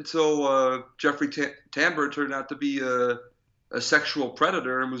did until Jeffrey Tambor turned out to be a sexual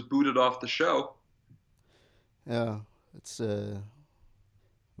predator and was booted off the show. Yeah, it's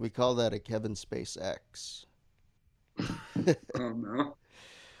we call that a Kevin Space X. Oh no.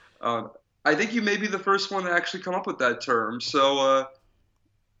 I think you may be the first one to actually come up with that term. So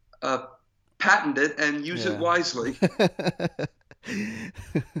patent it and use it wisely.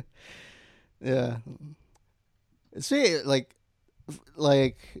 Yeah. See, like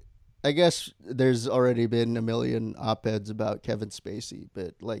I guess there's already been a million op-eds about Kevin Spacey,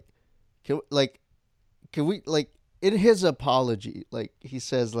 but can we like in his apology, like he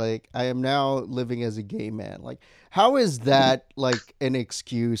says like I am now living as a gay man. Like how is that like an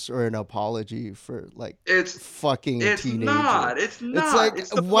excuse or an apology for like it's fucking a teenager? It's not.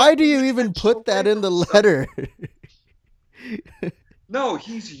 It's like why do you even put that in the letter? No,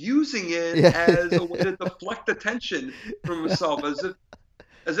 he's using it as a way to deflect attention from himself, as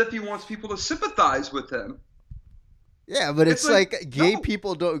if he wants people to sympathize with him. Yeah, but it's like gay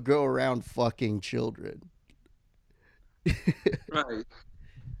people don't go around fucking children. Right.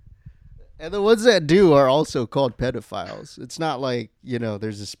 And the ones that do are also called pedophiles. It's not like,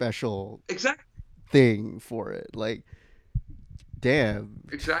 there's a special Exactly. thing for it. Like, damn.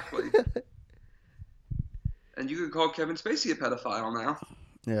 Exactly. And you could call Kevin Spacey a pedophile now.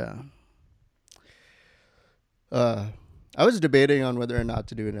 Yeah. Uh, I was debating on whether or not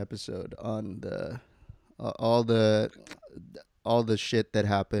to do an episode on uh, all the all the shit that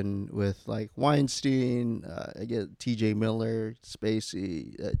happened with like Weinstein, I get T.J. Miller,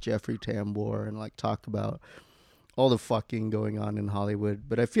 Spacey, Jeffrey Tambor, and like talk about all the fucking going on in Hollywood.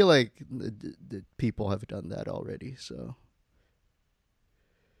 But I feel like the people have done that already. So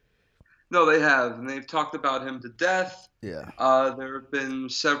No, they have, and they've talked about him to death. yeah, There have been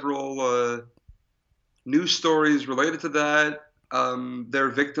several news stories related to that. Their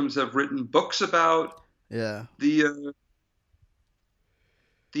victims have written books about yeah, the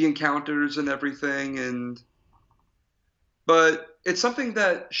the encounters and everything, and but it's something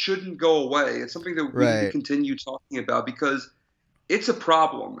that shouldn't go away. It's something that we need to right, continue talking about because it's a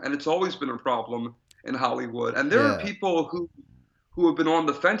problem, and it's always been a problem in Hollywood. And there are yeah, people who have been on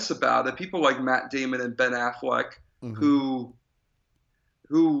the fence about it. People like Matt Damon and Ben Affleck hmm, who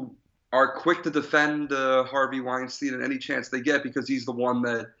who are quick to defend Harvey Weinstein at any chance they get because he's the one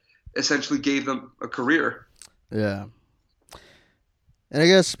that essentially gave them a career. yeah. And I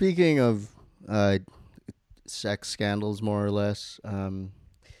guess speaking of uh, sex scandals, more or less,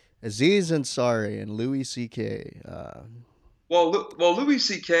 Aziz Ansari and Louis C.K. Well, Louis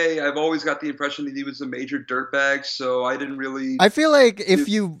C.K. I've always got the impression that he was a major dirtbag, so I didn't really. I feel like if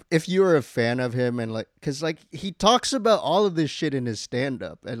you are a fan of him and like, cause like he talks about all of this shit in his stand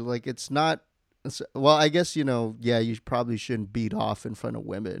up and like it's not. Well, I guess yeah, you probably shouldn't beat off in front of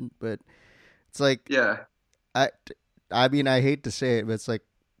women, but it's like Yeah, I, I mean, I hate to say it, but it's like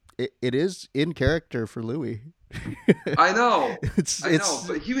it is in character for Louis. I know, it's I know, it's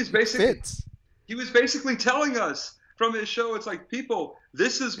but it fits. he was basically telling us from his show. It's like, people,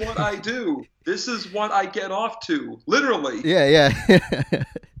 this is what I do. This is what I get off to, literally. Yeah, yeah.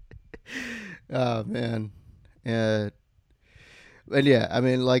 Oh man, yeah. And yeah, I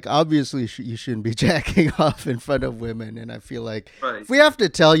mean, like, obviously, you shouldn't be jacking off in front of women. And I feel like Right. if we have to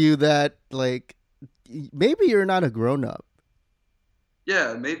tell you that, like, maybe you're not a grown up.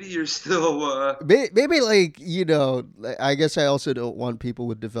 Yeah, maybe you're still. Maybe, like, I guess I also don't want people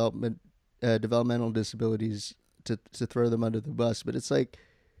with developmental disabilities to throw them under the bus. But it's like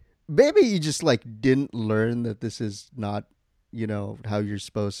maybe you just like didn't learn that this is not how you're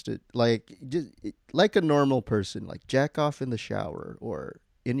supposed to, like, just like a normal person, like jack off in the shower or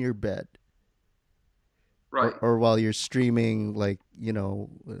in your bed, Right. or while you're streaming, like,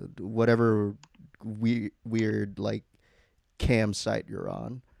 whatever weird like cam site you're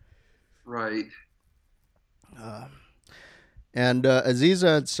on. Right. uh, and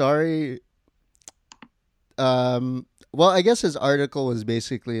Aziza Ansari, well, I guess his article was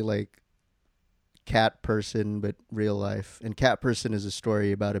basically like Cat Person, but real life. And Cat Person is a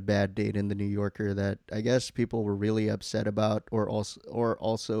story about a bad date in the New Yorker that I guess people were really upset about, or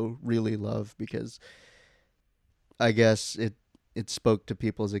also really love, because I guess it spoke to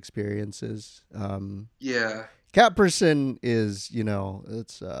people's experiences. Yeah. Cat Person is,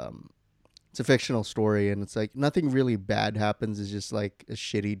 it's a fictional story, and it's like nothing really bad happens. It's just like a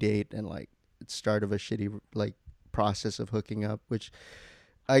shitty date and like it's start of a shitty like process of hooking up, which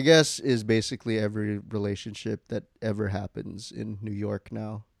I guess is basically every relationship that ever happens in New York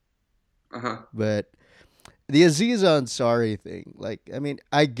now. Uh-huh. But the Aziz Ansari thing, like, I mean,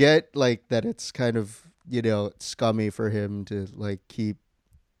 I get like that it's kind of, scummy for him to like keep,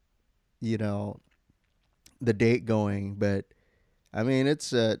 you know, the date going, but I mean,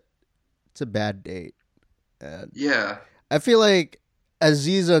 it's a bad date. And Yeah. I feel like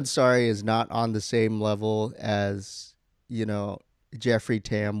Aziz Ansari is not on the same level as, you know, Jeffrey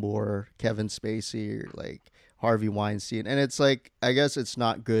Tambor, Kevin Spacey, or like Harvey Weinstein. And it's like, I guess it's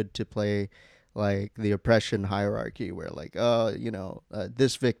not good to play like the oppression hierarchy where like, oh,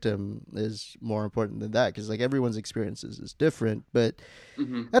 this victim is more important than that, because like everyone's experiences is different. But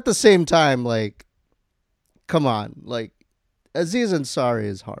Hmm. at the same time, like, come on, like Aziz Ansari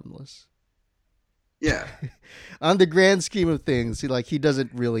is harmless. Yeah. On the grand scheme of things, he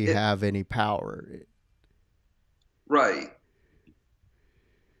doesn't really It, have any power. right.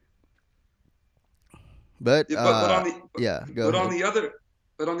 But Yeah, but on the yeah, go but on ahead. the other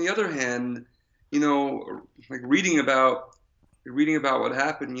but on the other hand, like reading about what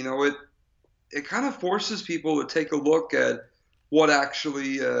happened, it kind of forces people to take a look at what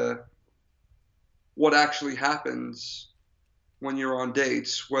actually uh, what actually happens when you're on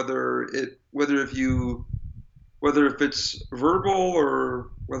dates, whether if you whether if it's verbal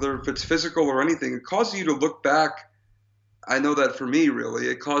or whether if it's physical or anything, it causes you to look back. I know that for me, really,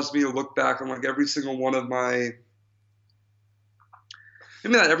 it caused me to look back on like every single one of my,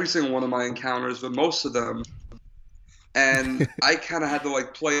 maybe not every single one of my encounters, but most of them. And I kind of had to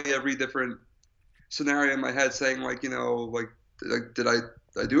like play every different scenario in my head, saying like, did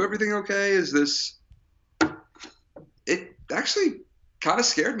I do everything okay? Is this? It actually kind of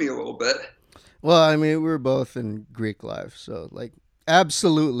scared me a little bit. Well, I mean, we're both in Greek life, so like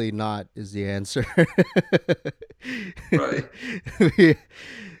absolutely not is the answer. Right. we,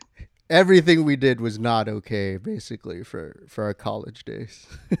 everything we did was not okay, basically, for our college days.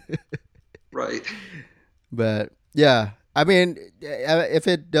 Right. But yeah, I mean, if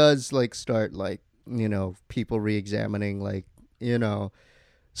it does like start like people re-examining like you know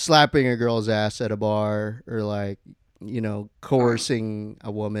slapping a girl's ass at a bar or like Uh, coercing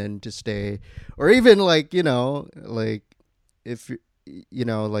a woman to stay, or even like like if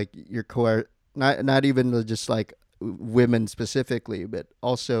like you're not even just like women specifically, but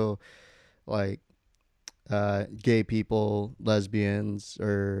also like gay people, lesbians,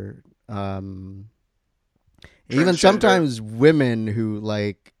 or even Transgender. sometimes women who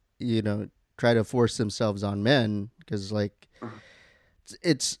like try to force themselves on men because like Uh,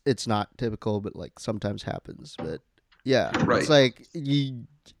 it's not typical, but like sometimes happens. But yeah, it's right. like you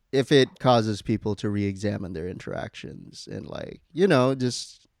if it causes people to re-examine their interactions and like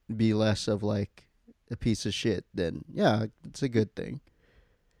just be less of like a piece of shit, then yeah, it's a good thing.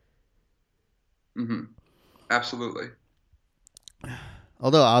 Hmm. Absolutely.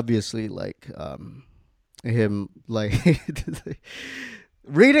 Although obviously like him like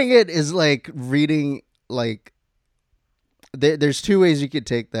reading it is like reading like there's two ways you could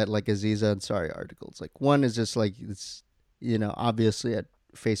take that like Aziz I'm Sorry articles. Like one is just like it's obviously at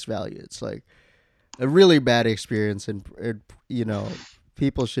face value it's like a really bad experience, and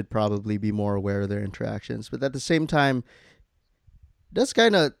people should probably be more aware of their interactions. But at the same time, it does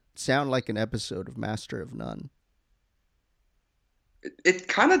kind of sound like an episode of Master of None. It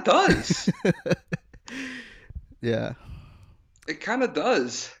kind of does. Yeah, It kind of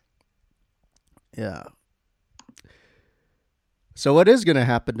does. yeah. So what is going to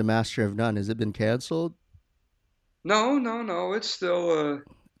happen to Master of None? Has it been canceled? No, no, no. It's still.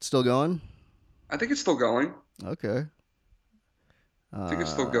 It's still going? I think it's still going. Okay. I think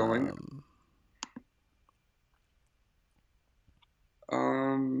it's still going.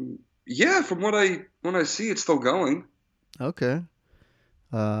 Um, Yeah, from what I see, it's still going. okay.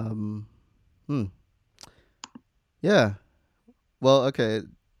 Um, hmm. Yeah. Well, okay.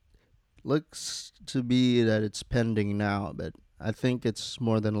 Looks to be that it's pending now, but I think it's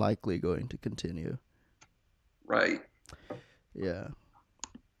more than likely going to continue. Right. Yeah.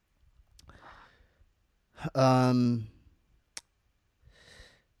 Um,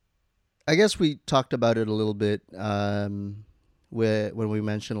 I guess we talked about it a little bit when we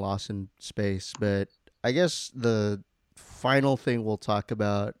mentioned Lost in Space, but I guess the final thing we'll talk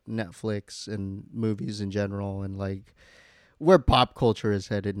about Netflix and movies in general and like where pop culture is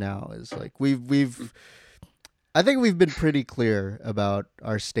headed now is like we've I think we've been pretty clear about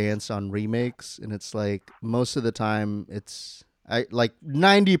our stance on remakes, and it's like most of the time it's I like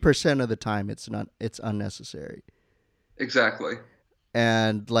 90% of the time it's unnecessary. Exactly.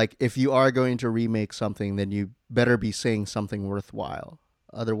 And like if you are going to remake something, then you better be saying something worthwhile.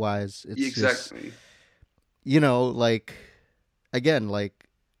 Otherwise, it's just Exactly. like again, like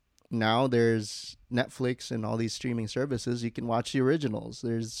now there's Netflix and all these streaming services. You can watch the originals.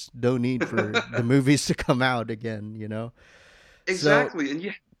 There's no need for the movies to come out again. So Exactly. And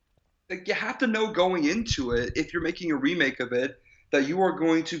you have to know going into it, if you're making a remake of it, that you are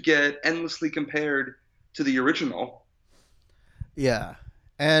going to get endlessly compared to the original. yeah,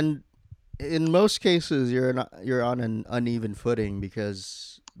 and in most cases you're on an uneven footing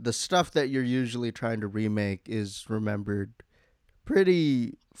because the stuff that you're usually trying to remake is remembered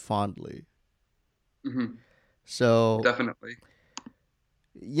pretty fondly. Hmm. So, Definitely.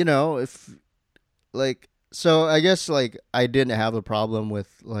 if like so I guess like I didn't have a problem with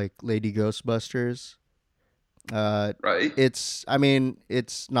like Lady Ghostbusters. Uh Right. it's I mean,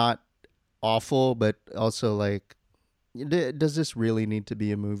 it's not awful, but also like does this really need to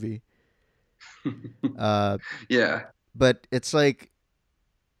be a movie? Uh Yeah. but it's like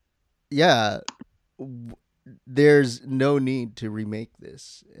yeah, w- there's no need to remake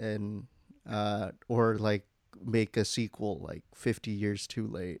this and or like make a sequel like 50 years too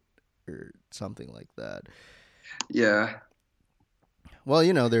late or something like that. Yeah. Well,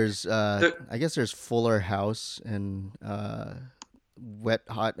 there's The, I guess there's Fuller House and Wet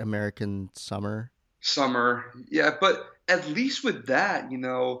Hot American Summer. Summer. Yeah, but at least with that,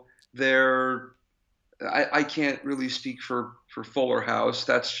 they're I can't really speak for Fuller House.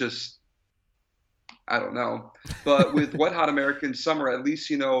 That's just I don't know. But with Wet Hot American Summer, at least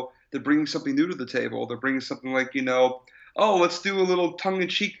they're bringing something new to the table. They're bringing something like oh, let's do a little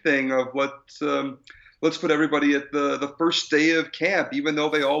tongue-in-cheek thing of let's put everybody at the first day of camp, even though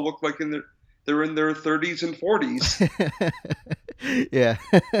they all look like they're in their 30s and 40s. Yeah.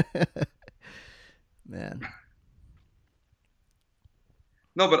 Man.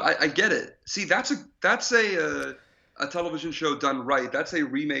 No, but I get it. See, that's a television show done right. That's a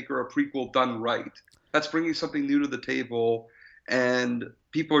remake or a prequel done right. That's bringing something new to the table, and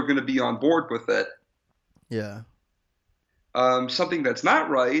people are going to be on board with it. Yeah. Something that's not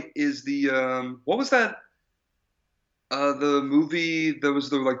right is the what was that? The movie that was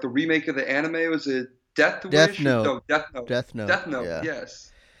the remake of the anime. Was it Death Death Wish? Note. No, Death Note. Death Note. Death Note. Yeah.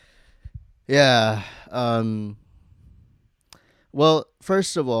 Yes. Yeah. Well,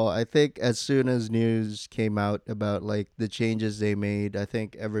 first of all, I think as soon as news came out about like the changes they made, I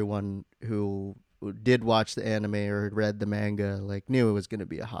think everyone who did watch the anime or read the manga like knew it was going to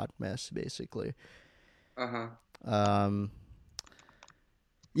be a hot mess basically. Uh huh. Um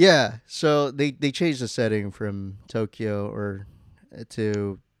yeah, so they changed the setting from Tokyo or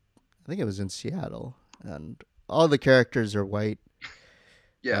to I think it was in Seattle, and all the characters are white.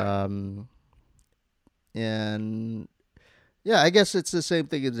 Yeah. Um and yeah, I guess it's the same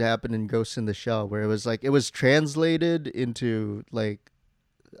thing that happened in Ghost in the Shell, where it was like it was translated into like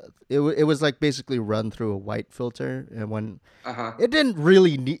it was like basically run through a white filter, and when Uh huh. it didn't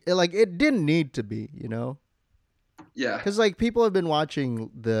really need like it didn't need to be, Yeah. because like people have been watching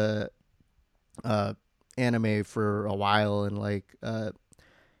the uh, anime for a while, and like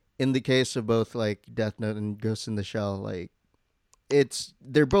in the case of both like Death Note and Ghost in the Shell, like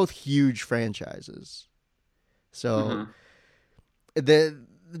they're both huge franchises, so Hmm. the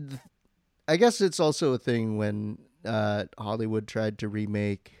I guess it's also a thing when Hollywood tried to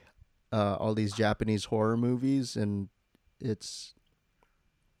remake all these Japanese horror movies, and it's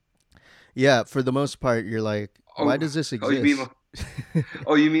yeah, for the most part, you're like, why Oh. does this Oh, you mean exist?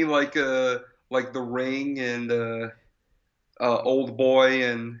 Oh, you mean like The Ring and Old Boy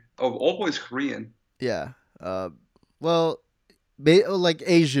and Old Boy's Korean. Yeah. Well, like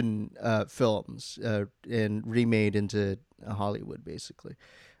Asian films and remade into Hollywood, basically.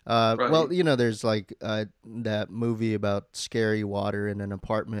 Well, Right. there's like that movie about scary water in an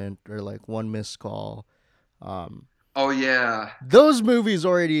apartment, or like One Missed Call. Um, Oh yeah. those movies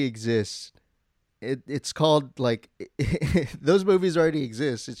already exist. It's called like those movies already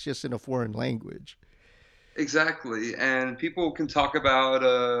exist. It's just in a foreign language. Exactly. And people can talk about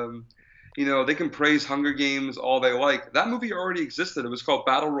they can praise Hunger Games all they like. That movie already existed. It was called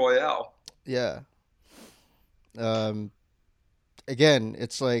Battle Royale. Yeah. Um, Again,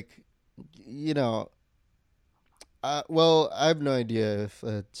 it's like you know. Well, I have no idea if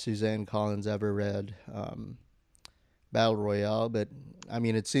Suzanne Collins ever read Battle Royale, but I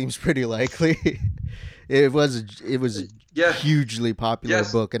mean, it seems pretty likely. It was a Yeah. hugely popular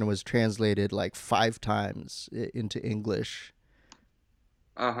Yes. book, and it was translated like 5 times into English.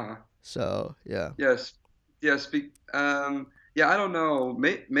 Uh-huh. So yeah, Yes. Yes. Yeah, I don't know.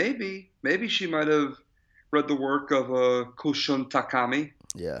 Maybe she might have read the work of Kushun Takami.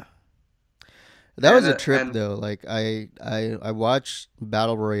 yeah. That And was a uh, trip and though. Like I watched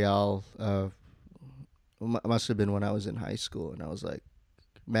Battle Royale. Must have been when I was in high school, and I was like,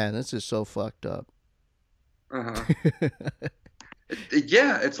 man, this is so fucked up. uh-huh.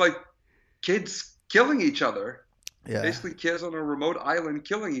 Yeah, it's like kids killing each other. Yeah, Basically, kids on a remote island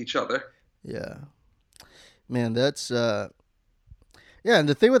killing each other. yeah, man, that's yeah. And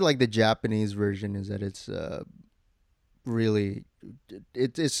the thing with like the Japanese version is that it's really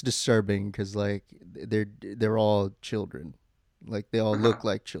it's disturbing because like they're all children, like they all Uh-huh. look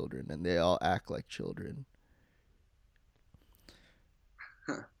like children and they all act like children.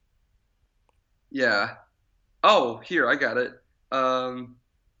 Yeah. Oh, here, I got it. Um,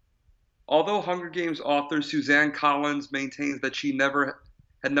 Although Hunger Games author Suzanne Collins maintains that she never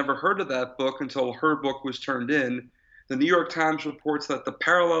heard of that book until her book was turned in, the New York Times reports that the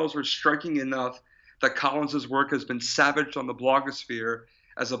parallels are striking enough that Collins's work has been savaged on the blogosphere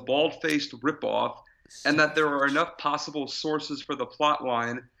as a bald-faced ripoff, and that there are Savage. enough possible sources for the plot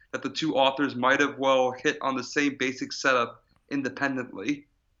line that the two authors might have well hit on the same basic setup independently.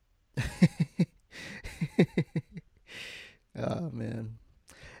 Oh man,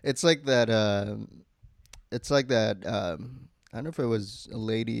 it's like that. It's like that. I don't know if it was a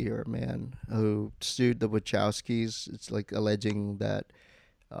lady or a man who sued the Wachowskis. It's like alleging that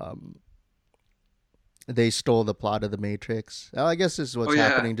um, they stole the plot of the Matrix. Well, I guess this is Oh what's yeah,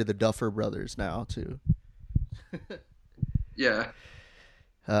 happening to the Duffer Brothers now too. yeah.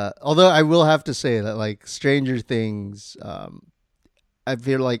 Although I will have to say that like Stranger Things, I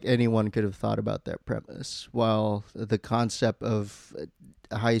feel like anyone could have thought about that premise. While the concept of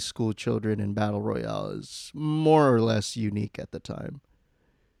high school children in battle royale is more or less unique at the time.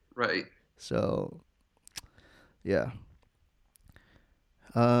 Right. So yeah.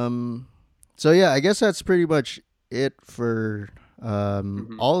 Um. So yeah, I guess that's pretty much it for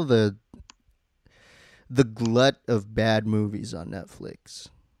Hmm. all of the glut of bad movies on Netflix.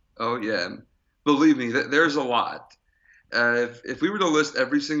 Oh yeah. Believe me, there's a lot. If we were to list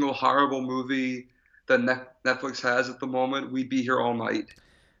every single horrible movie that Netflix has at the moment, we'd be here all night.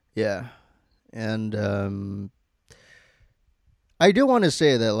 Yeah, and I do want to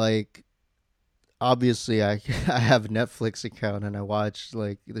say that like obviously I I have a Netflix account and I watch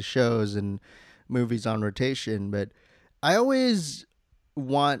like the shows and movies on rotation, but I always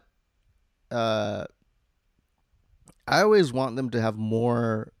want uh I always want them to have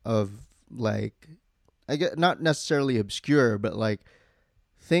more of like I get not necessarily obscure, but like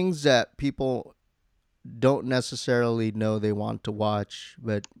things that people don't necessarily know they want to watch,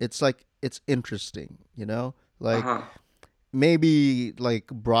 but it's like it's interesting, you know? Like Uh-huh. maybe like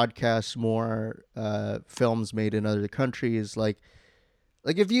broadcast more films made in other countries like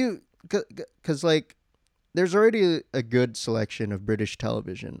if you cuz like there's already a good selection of British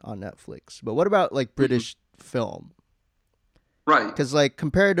television on Netflix. But what about like Hmm. British film? Right. Cuz like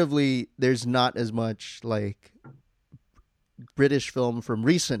comparatively there's not as much like British film from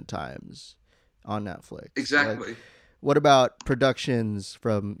recent times on Netflix. Like Exactly. what about productions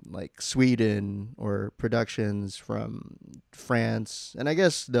from like Sweden or productions from France? And I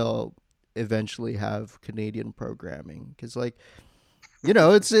guess they'll eventually have Canadian programming cuz like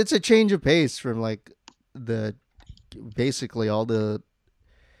it's a change of pace from like the basically all the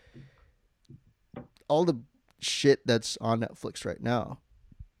shit that's on Netflix right now.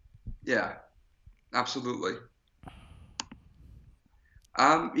 Yeah, absolutely.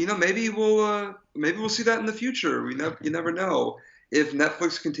 Maybe we'll see that in the future. You never know. If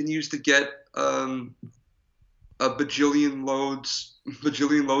Netflix continues to get a bajillion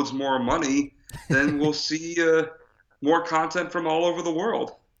loads more money, then we'll see more content from all over the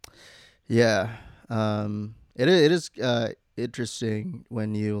world. Yeah. It is interesting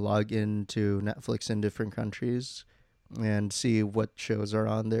when you log into Netflix in different countries and see what shows are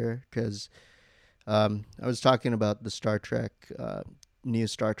on there because I was talking about the Star Trek new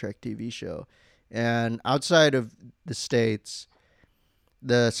Star Trek TV show, and outside of the states,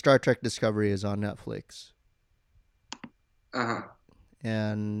 the Star Trek Discovery is on Netflix, Uh-huh.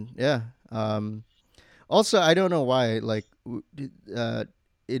 and yeah. Also, I don't know why like uh,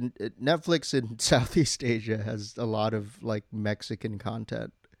 in Netflix in Southeast Asia has a lot of like Mexican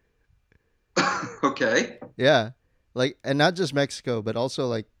content. Okay. Yeah, like and not just Mexico, but also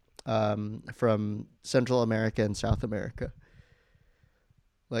like from Central America and South America.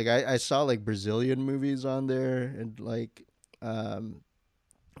 Like I saw like Brazilian movies on there and like um,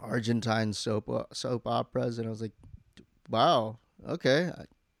 Argentine soap operas, and I was like, wow, okay,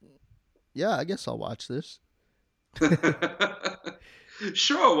 yeah, I guess I'll watch this.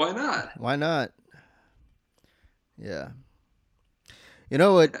 Sure, why not? Why not? Yeah. You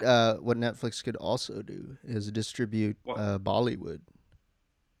know what Netflix could also do is distribute What? Bollywood.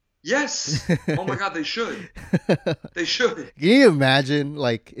 Yes. Oh my God, they should. They should. Can you imagine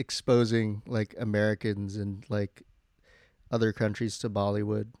like exposing like Americans and like other countries to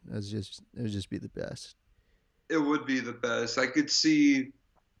Bollywood? It would just be the best. It would be the best. I could see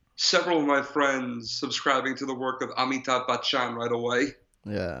several of my friends subscribing to the work of Amitabh Bachchan right away.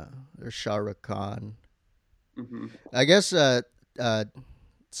 Yeah, or Shah Rukh Khan. Hmm. I guess uh,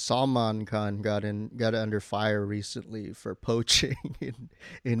 Salman Khan got under fire recently for poaching in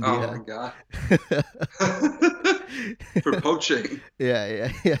Oh my India. God. yeah, For poaching.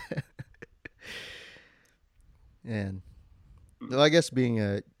 yeah. And well, I guess being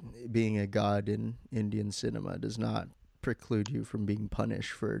a god in Indian cinema does not preclude you from being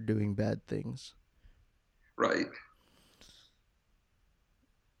punished for doing bad things. Right.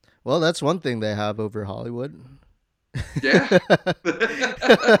 Well, that's one thing they have over Hollywood. Yeah.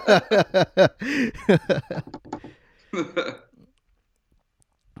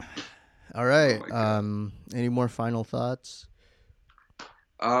 All Oh right. my God. Any more final thoughts?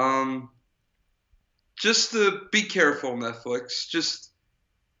 Um, just to be careful, Netflix. Just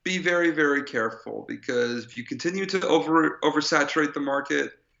be very, very careful because if you continue to oversaturate the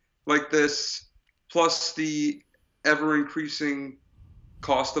market like this, plus the ever increasing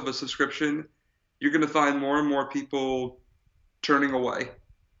cost of a subscription, you're going to find more and more people turning away.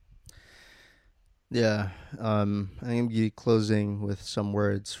 Yeah, I'm going to be closing with some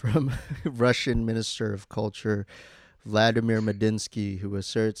words from Russian Minister of Culture Vladimir Medinsky, who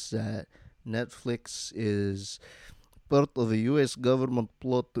asserts that Netflix is part of a U.S. government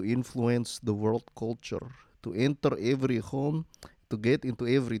plot to influence the world culture, to enter every home, to get into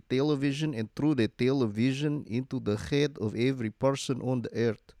every television, and through the television into the head of every person on the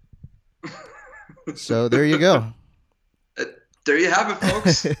earth. So there you go. There you have it,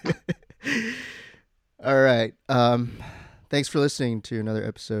 folks. All right. Thanks for listening to another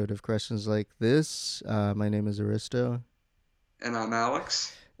episode of Questions Like This. My name is Aristo. And I'm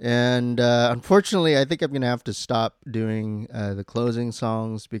Alex. And unfortunately, I think I'm going to have to stop doing the closing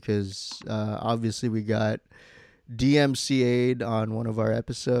songs because obviously we got DMCA'd on one of our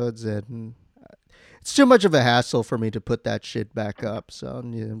episodes, and it's too much of a hassle for me to put that shit back up. So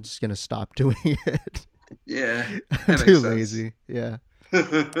I'm just going to stop doing it. Yeah, I'm too lazy. Yeah.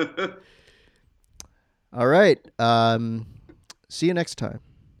 All right. See you next time.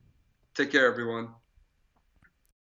 Take care, everyone.